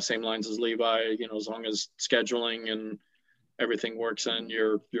along the same lines as Levi, as long as scheduling and everything works in,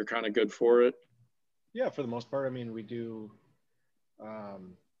 you're kind of good for it. Yeah, for the most part. I mean, we do,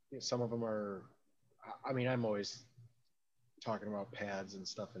 some of them are, I mean, I'm always talking about pads and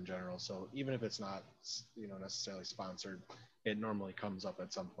stuff in general. So even if it's not, necessarily sponsored, it normally comes up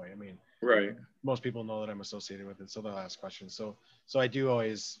at some point. I mean, most people know that I'm associated with it, so they'll ask questions. So I do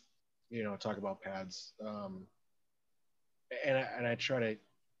always, talk about pads. And I try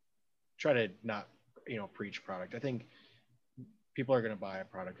to not preach product. I think people are going to buy a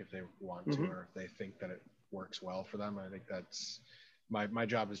product if they want to, or if they think that it works well for them. I think that's my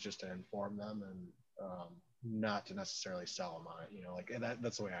job is just to inform them and not to necessarily sell them on it. Like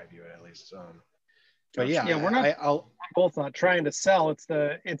that's the way I view it, at least. But yeah, we're both not trying to sell. It's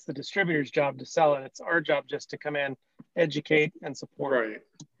the distributor's job to sell it. It's our job just to come in, educate, and support. Right.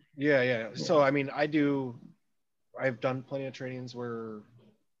 Yeah. So I mean, I've done plenty of trainings where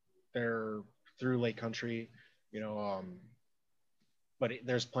they're through Lake Country, but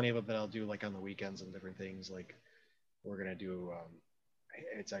there's plenty of them that I'll do like on the weekends and different things. Like we're gonna do,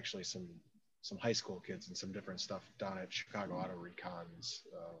 it's actually some high school kids and some different stuff down at Chicago Auto Recons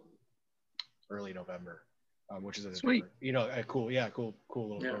early November, which is sweet, a cool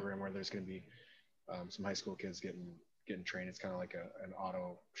little program where there's gonna be some high school kids getting trained. It's kind of like an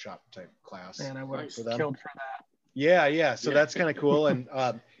auto shop type class. Man, I would have killed for that. Yeah. So that's kind of cool. And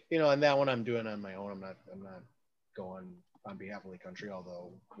and that one I'm doing on my own. I'm not going on behalf of Lake Country,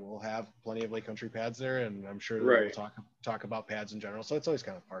 although we'll have plenty of Lake Country pads there, and I'm sure we'll talk about pads in general. So it's always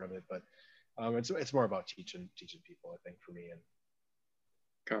kind of part of it, but it's more about teaching people, I think, for me. And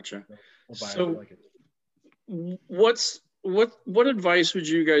gotcha. So what advice would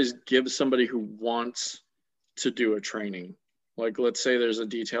you guys give somebody who wants to do a training? Like, let's say there's a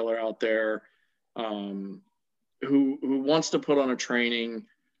detailer out there who wants to put on a training.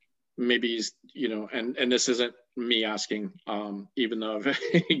 Maybe he's, and this isn't me asking, even though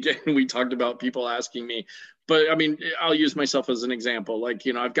again, we talked about people asking me, but I mean, I'll use myself as an example. Like,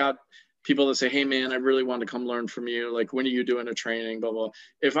 I've got people that say, hey man, I really want to come learn from you. Like, when are you doing a training, blah, blah.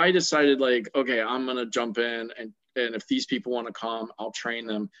 If I decided like, okay, I'm going to jump in and if these people want to come, I'll train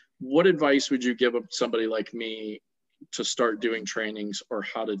them. What advice would you give somebody like me to start doing trainings or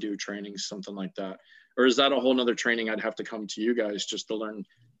how to do trainings, something like that? Or is that a whole nother training I'd have to come to you guys just to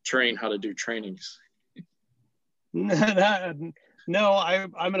train how to do trainings? No,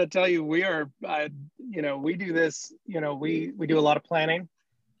 I'm going to tell you, we are, we do this, we do a lot of planning.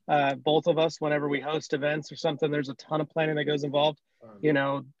 Both of us, whenever we host events or something, there's a ton of planning that goes involved.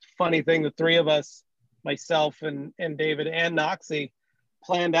 Funny thing, the three of us, myself and David and Noxie,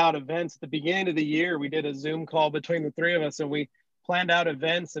 planned out events at the beginning of the year. We did a Zoom call between the three of us, and we planned out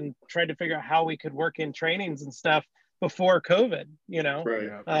events and tried to figure out how we could work in trainings and stuff before COVID,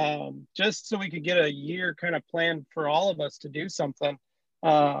 Right. Just so we could get a year kind of planned for all of us to do something.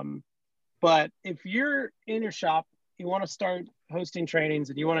 But if you're in your shop, you want to start hosting trainings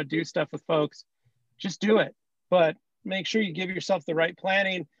and you want to do stuff with folks, just do it. But make sure you give yourself the right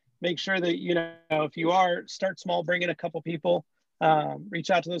planning. Make sure that, if you start small, bring in a couple people, reach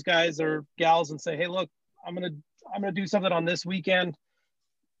out to those guys or gals and say, hey, look, I'm going to do something on this weekend,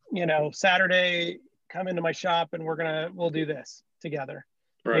 Saturday, come into my shop and we'll do this together,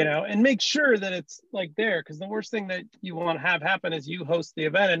 right. And make sure that it's like there. Cause the worst thing that you want to have happen is you host the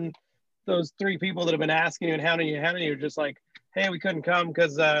event and those three people that have been asking you and hounding you are just like, hey, we couldn't come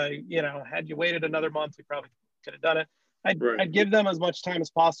because, had you waited another month, we probably could have done it. I'd give them as much time as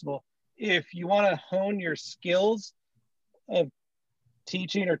possible. If you want to hone your skills of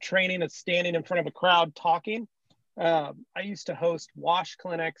teaching or training and standing in front of a crowd talking, I used to host wash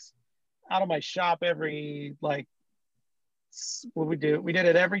clinics out of my shop every, what we did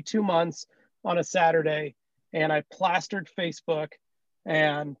it every 2 months on a Saturday, and I plastered Facebook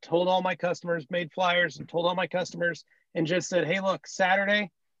and told all my customers, made flyers and told all my customers and just said, hey, look,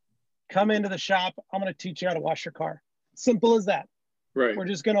 Saturday, come into the shop. I'm going to teach you how to wash your car. Simple as that. Right. We're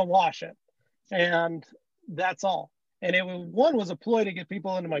just going to wash it. And that's all. And one was a ploy to get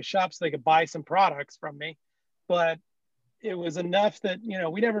people into my shop so they could buy some products from me. But it was enough that,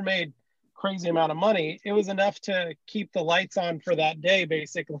 we never made crazy amount of money. It was enough to keep the lights on for that day,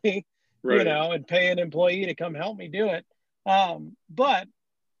 basically, right. And pay an employee to come help me do it. But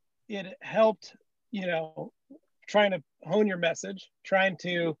it helped, trying to hone your message, trying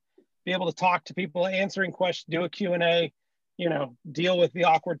to be able to talk to people, answering questions, do a Q&A, deal with the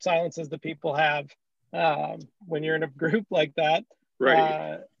awkward silences that people have when you're in a group like that.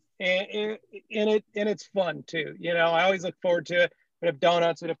 Right. And it's fun too. I always look forward to it. We'd have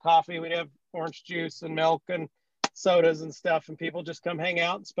donuts, we'd have coffee, we'd have orange juice and milk and sodas and stuff. And people just come hang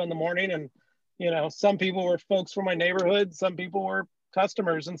out and spend the morning. And, some people were folks from my neighborhood. Some people were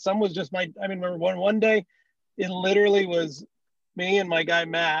customers and some was just remember one day, it literally was me and my guy,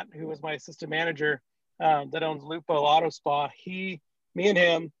 Matt, who was my assistant manager that owns Lupo Auto Spa. Me and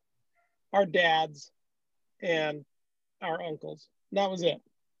him, our dads and our uncles. And that was it.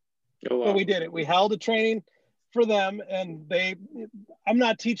 Oh, wow. But we did it. We held a training for them and I'm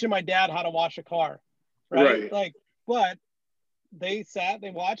not teaching my dad how to wash a car. Right. But they sat,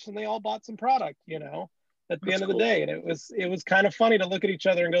 they watched, and they all bought some product, you know, at the That's end of the cool. day. And it was kind of funny to look at each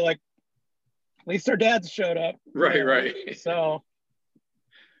other and go like, at least our dads showed up. Right, you know? right. So,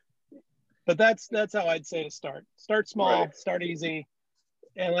 but that's how I'd say to start. Start small, Right. start easy,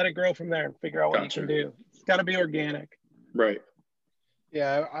 and let it grow from there and figure out what Gotcha. you can do. It's got to be organic. Right.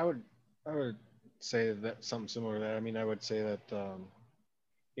 Yeah, I would say that something similar to that. I mean, I would say that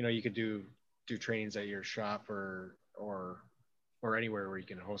you know, you could do trainings at your shop or anywhere where you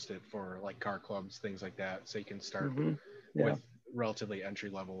can host it for like car clubs, things like that. So you can start Yeah. with relatively entry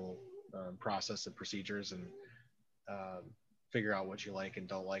level process and procedures, and figure out what you like and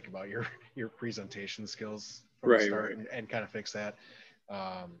don't like about your presentation skills from the Right, start, right. and kind of fix that.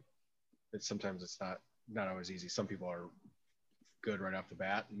 Sometimes it's not always easy. Some people are good right off the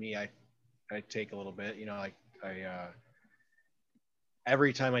bat. Me, I take a little bit, you know, like I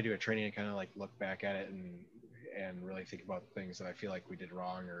every time I do a training, I kind of like look back at it and really think about things that I feel like we did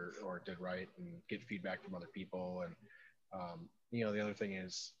wrong or did right, and get feedback from other people. And you know, the other thing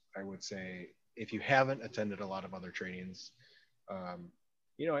is, I would say, if you haven't attended a lot of other trainings,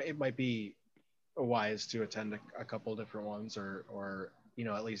 you know, it might be wise to attend a couple different ones, or you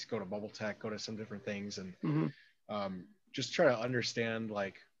know, at least go to Bubble Tech, go to some different things, and just try to understand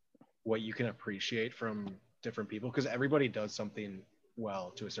like what you can appreciate from different people, because everybody does something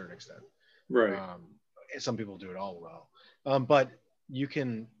well to a certain extent. Right. Some people do it all well, but you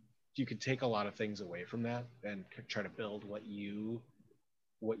can take a lot of things away from that and try to build what you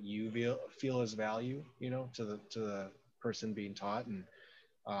feel is value, you know, to the person being taught, and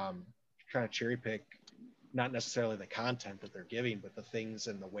kind of cherry pick not necessarily the content that they're giving, but the things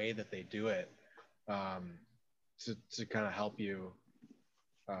and the way that they do it, to kind of help you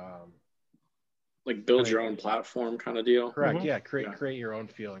like build your own platform kind of deal. Correct. Yeah. Create your own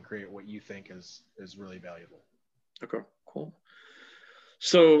feel and create what you think is really valuable. Okay, cool.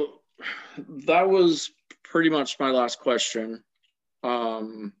 So that was pretty much my last question.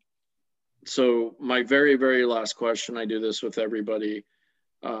 So my very, very last question, I do this with everybody,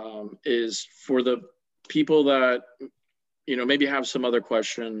 is for the people that, you know, maybe have some other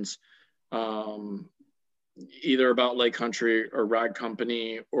questions, either about Lake Country or Rag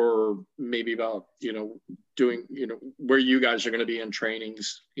Company, or maybe about, you know, doing, you know, where you guys are going to be in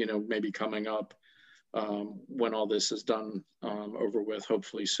trainings, you know, maybe coming up when all this is done, over with,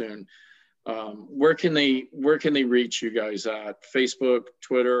 hopefully soon. Where can they reach you guys at? Facebook,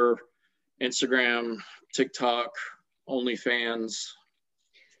 Twitter, Instagram, TikTok, OnlyFans?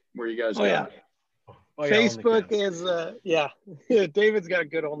 Where you guys Yeah. Oh, yeah, Facebook OnlyFans. Is David's got a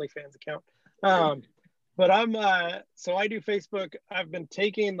good OnlyFans account. But I'm so I do Facebook. I've been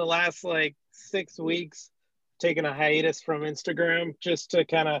taking the last like 6 weeks, taking a hiatus from Instagram just to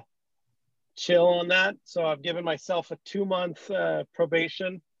kind of chill on that. So I've given myself a 2-month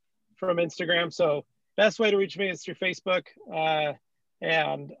probation from Instagram. So best way to reach me is through Facebook.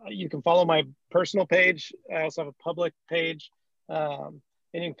 And you can follow my personal page. I also have a public page.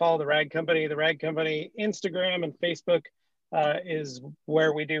 And you can follow the Rag Company. The Rag Company Instagram and Facebook is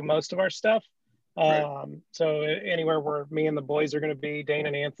where we do most of our stuff. So anywhere where me and the boys are going to be, Dane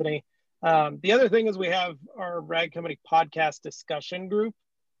and Anthony. The other thing is we have our Rag Company podcast discussion group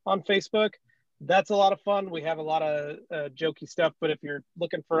on Facebook. That's a lot of fun. We have a lot of jokey stuff, but if you're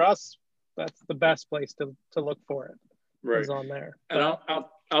looking for us, that's the best place to look for it. Is on there. And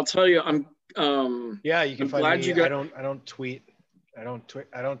I'll tell you, I'm yeah, you can I'm find glad me. you got... I don't tweet. I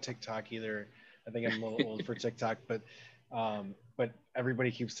don't TikTok either. I think I'm a little old for TikTok, but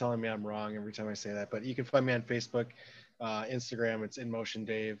everybody keeps telling me I'm wrong every time I say that. But you can find me on Facebook, Instagram. It's In Motion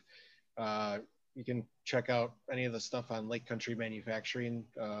Dave. You can check out any of the stuff on Lake Country Manufacturing,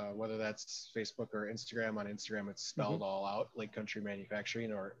 whether that's Facebook or Instagram. On Instagram, it's spelled all out, Lake Country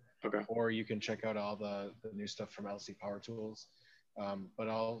Manufacturing, or you can check out all the new stuff from LC Power Tools. But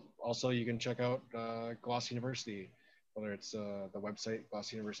also you can check out Gloss University, whether it's the website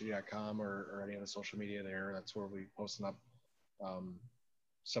glossuniversity.com or any of the social media there. That's where we posting up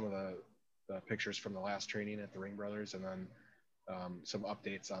some of the pictures from the last training at the Ring Brothers, and then some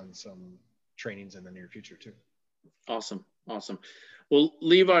updates on some trainings in the near future too. Awesome. Well,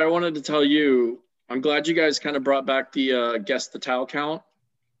 Levi, I wanted to tell you, I'm glad you guys kind of brought back the guess the towel count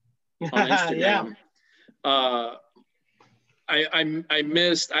on Instagram. I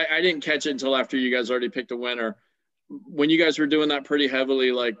missed, I didn't catch it until after you guys already picked a winner. When you guys were doing that pretty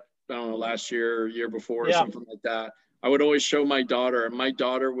heavily, like, I don't know, last year or year before or something like that, I would always show my daughter, and my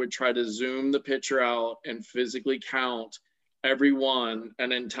daughter would try to zoom the picture out and physically count every one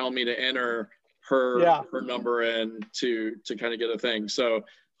and then tell me to enter her number in to kind of get a thing. So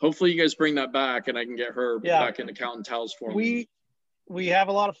hopefully you guys bring that back and I can get her back into counting towels for me. we have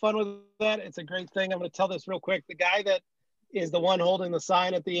a lot of fun with that. It's a great thing. I'm going to tell this real quick. The guy that is the one holding the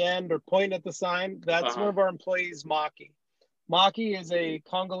sign at the end or pointing at the sign, that's one of our employees, Maki. Maki is a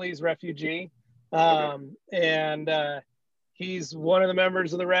Congolese refugee, and he's one of the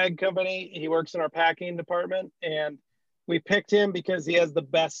members of the rag company. He works in our packing department, and we picked him because he has the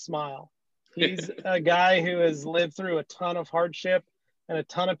best smile. He's a guy who has lived through a ton of hardship and a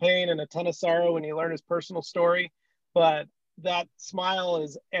ton of pain and a ton of sorrow when you learn his personal story. But that smile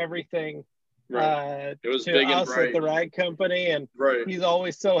is everything It was to big and us bright at the rag company. And he's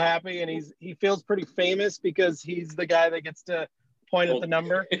always so happy, and he feels pretty famous because he's the guy that gets to point at the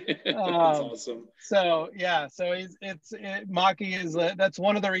number. That's awesome. So yeah, so Maki is that's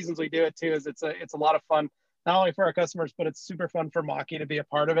one of the reasons we do it too, is it's a lot of fun, not only for our customers, but it's super fun for Maki to be a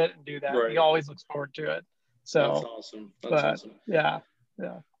part of it and do that. He always looks forward to it. So that's awesome. That's awesome. Yeah.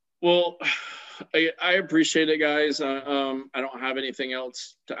 Well, I appreciate it, guys. I don't have anything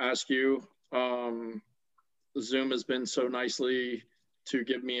else to ask you. Zoom has been so nicely to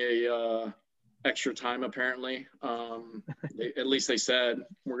give me a extra time, apparently. At least they said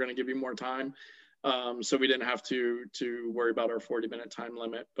we're going to give you more time, so we didn't have to worry about our 40-minute time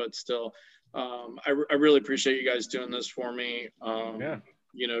limit. But still, I really appreciate you guys doing this for me.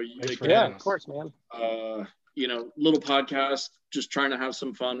 You know, of course, man. You know, little podcast, just trying to have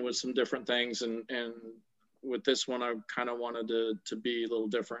some fun with some different things, and with this one, I kind of wanted to be a little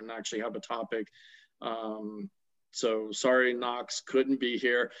different and actually have a topic. So sorry, Knox couldn't be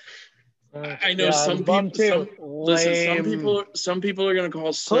here. I know some people are going to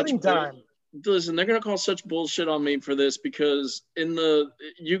call such time. Listen, they're going to call such bullshit on me for this, because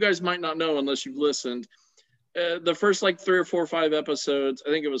you guys might not know unless you've listened. The first like 3 or 4 or 5 episodes, I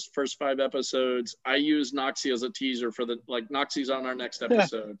think it was first 5 episodes, I used Noxie as a teaser for Noxie's on our next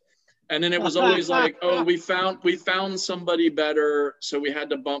episode. And then it was always like, oh, we found somebody better, so we had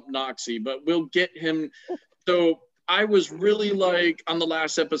to bump Noxie, but we'll get him. So I was really like, on the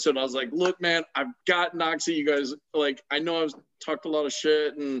last episode, I was like, look, man, I've got Noxie. You guys, like, I know I've talked a lot of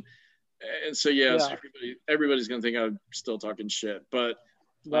shit, and so so everybody's gonna think I'm still talking shit, but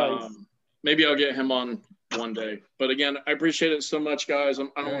maybe I'll get him on one day. But again, I appreciate it so much, guys. I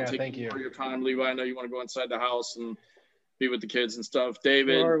don't want to take you for your time, Levi. I know you want to go inside the house and be with the kids and stuff.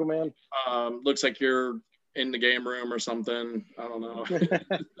 David, looks like you're in the game room or something. I don't know.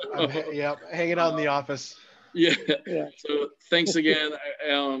 Hanging out in the office. Yeah. So thanks again.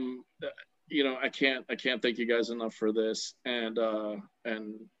 You know, I can't thank you guys enough for this, and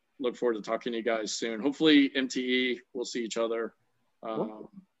look forward to talking to you guys soon. Hopefully MTE, we'll see each other.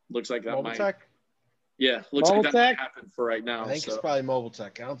 Looks like that Mobile Tech? Looks like that might happen for right now. I think it's probably Mobile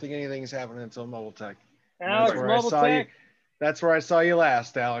Tech. I don't think anything's happening until Mobile Tech. Alex, that's where I saw you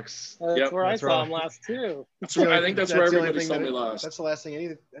last, Alex. That's where I saw him last too. I think that's where everybody saw me last. That's the last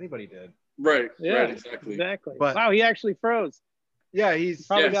thing anybody did. Right. Yeah. Right. Exactly. But, wow, he actually froze. Yeah, he's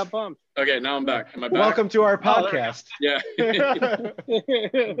probably got bumped. Okay, now I'm back. Am I back? Welcome to our podcast.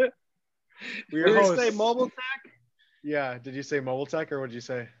 We were say Mobile Tech. Yeah. Did you say Mobile Tech, or what did you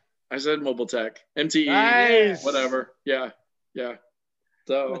say? I said Mobile Tech. MTE. Nice. Whatever. Yeah.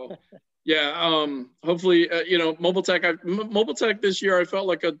 So. Hopefully, you know, Mobile Tech this year, I felt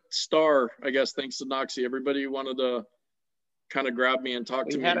like a star, I guess, thanks to Noxie. Everybody wanted to kind of grab me and talk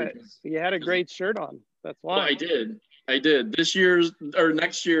to me. You had a great shirt on. That's why. Well, I did. Next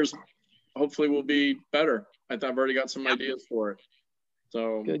year's hopefully will be better. I've already got some ideas for it.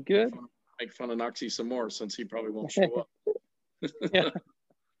 So good. Make fun of Noxie some more, since he probably won't show up.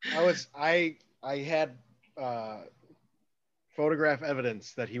 I had photograph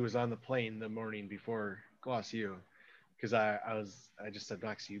evidence that he was on the plane the morning before Gloss U, because I just said,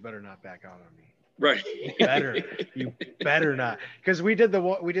 Noxie, you better not back out on me. Right. You better not, because we did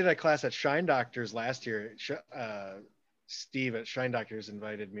a class at Shine Doctors last year. Steve at Shine Doctors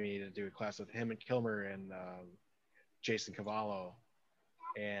invited me to do a class with him and Kilmer and Jason Cavallo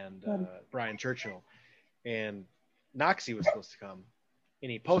and Brian Churchill, and Noxie was supposed to come,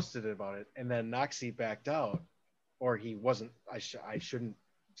 and he posted about it, and then Noxie backed out, or he wasn't. I shouldn't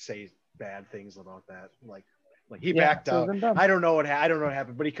say bad things about that. Like he backed out. I don't know what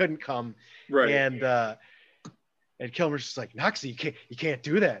happened, but he couldn't come. Right. And Kilmer's just like, Noxie, you can't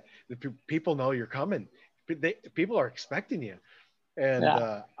do that. The people know you're coming. People are expecting you. And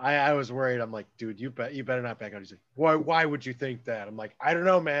I was worried. I'm like, dude, you better not back out. He's like, why would you think that? I'm like, I don't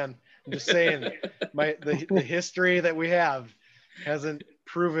know, man. I'm just saying, the history that we have hasn't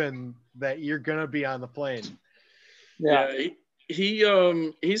proven that you're gonna be on the plane. Yeah,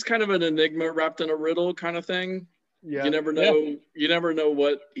 he's kind of an enigma wrapped in a riddle kind of thing. Yeah, you never know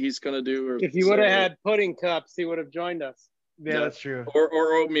what he's gonna do. Or if he would have had pudding cups, he would have joined us. Yeah, that's true.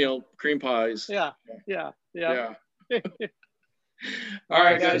 Or oatmeal, cream pies. Yeah. Yeah. All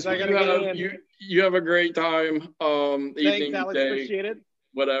right, guys. You have a great time. Thanks, Evening, Alex. day, Appreciate it.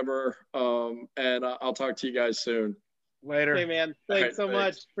 whatever. And I'll talk to you guys soon. Later. Hey, man. Thanks so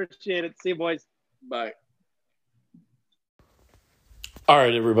much. Appreciate it. See you, boys. Bye. All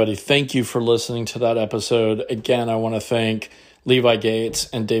right, everybody. Thank you for listening to that episode. Again, I want to thank Levi Gates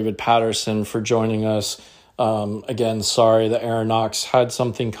and David Patterson for joining us. Again, sorry that Aaron Knox had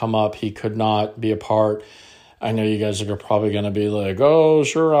something come up. He could not be a part. I know you guys are probably going to be like, oh,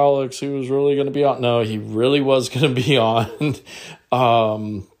 sure, Alex, he was really going to be on. No, he really was going to be on.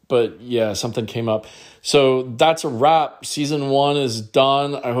 But yeah, something came up. So that's a wrap. Season 1 is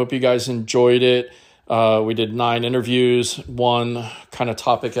done. I hope you guys enjoyed it. We did 9 interviews, 1 kind of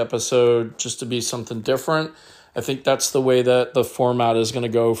topic episode, just to be something different. I think that's the way that the format is going to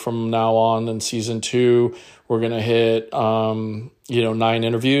go from now on. In season 2, we're going to hit, 9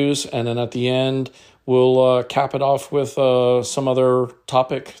 interviews. And then at the end, we'll cap it off with some other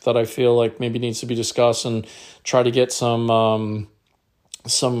topic that I feel like maybe needs to be discussed, and try to get some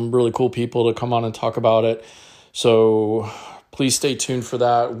really cool people to come on and talk about it. So please stay tuned for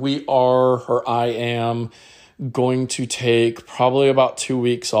that. I am going to take probably about 2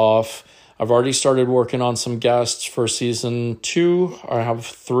 weeks off. I've already started working on some guests for season 2. I have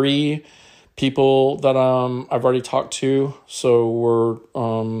 3 people that I've already talked to, so we're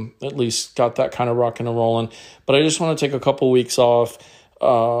at least got that kind of rocking and rolling. But I just want to take a couple weeks off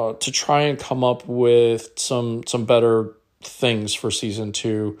to try and come up with some better things for season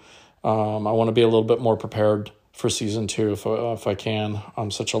 2. I want to be a little bit more prepared for season 2 if I can.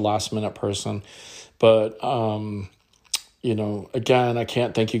 I'm such a last minute person, but again, I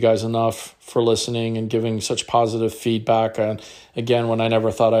can't thank you guys enough for listening and giving such positive feedback. And again, when I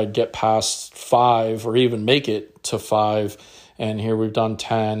never thought I'd get past 5 or even make it to 5, and here we've done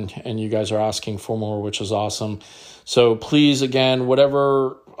 10, and you guys are asking for more, which is awesome. So please, again,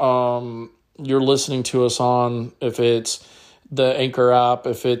 whatever you're listening to us on, if it's the Anchor app,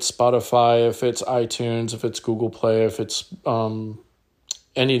 if it's Spotify, if it's iTunes, if it's Google Play, if it's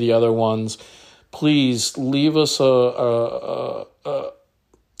any of the other ones, please leave us a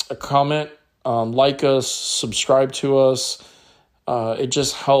comment, like us, subscribe to us. It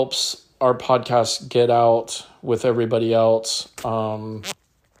just helps our podcast get out with everybody else, to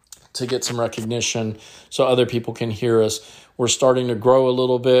get some recognition so other people can hear us. We're starting to grow a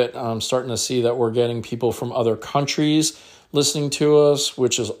little bit. I'm starting to see that we're getting people from other countries listening to us,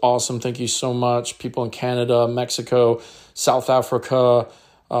 which is awesome. Thank you so much. People in Canada, Mexico, South Africa,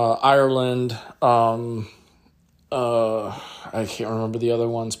 Ireland. I can't remember the other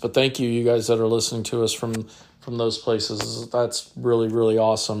ones, but thank you guys that are listening to us from those places. That's really, really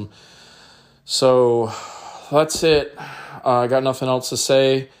awesome. So that's it. I got nothing else to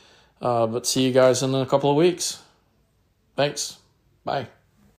say, but see you guys in a couple of weeks. Thanks. Bye.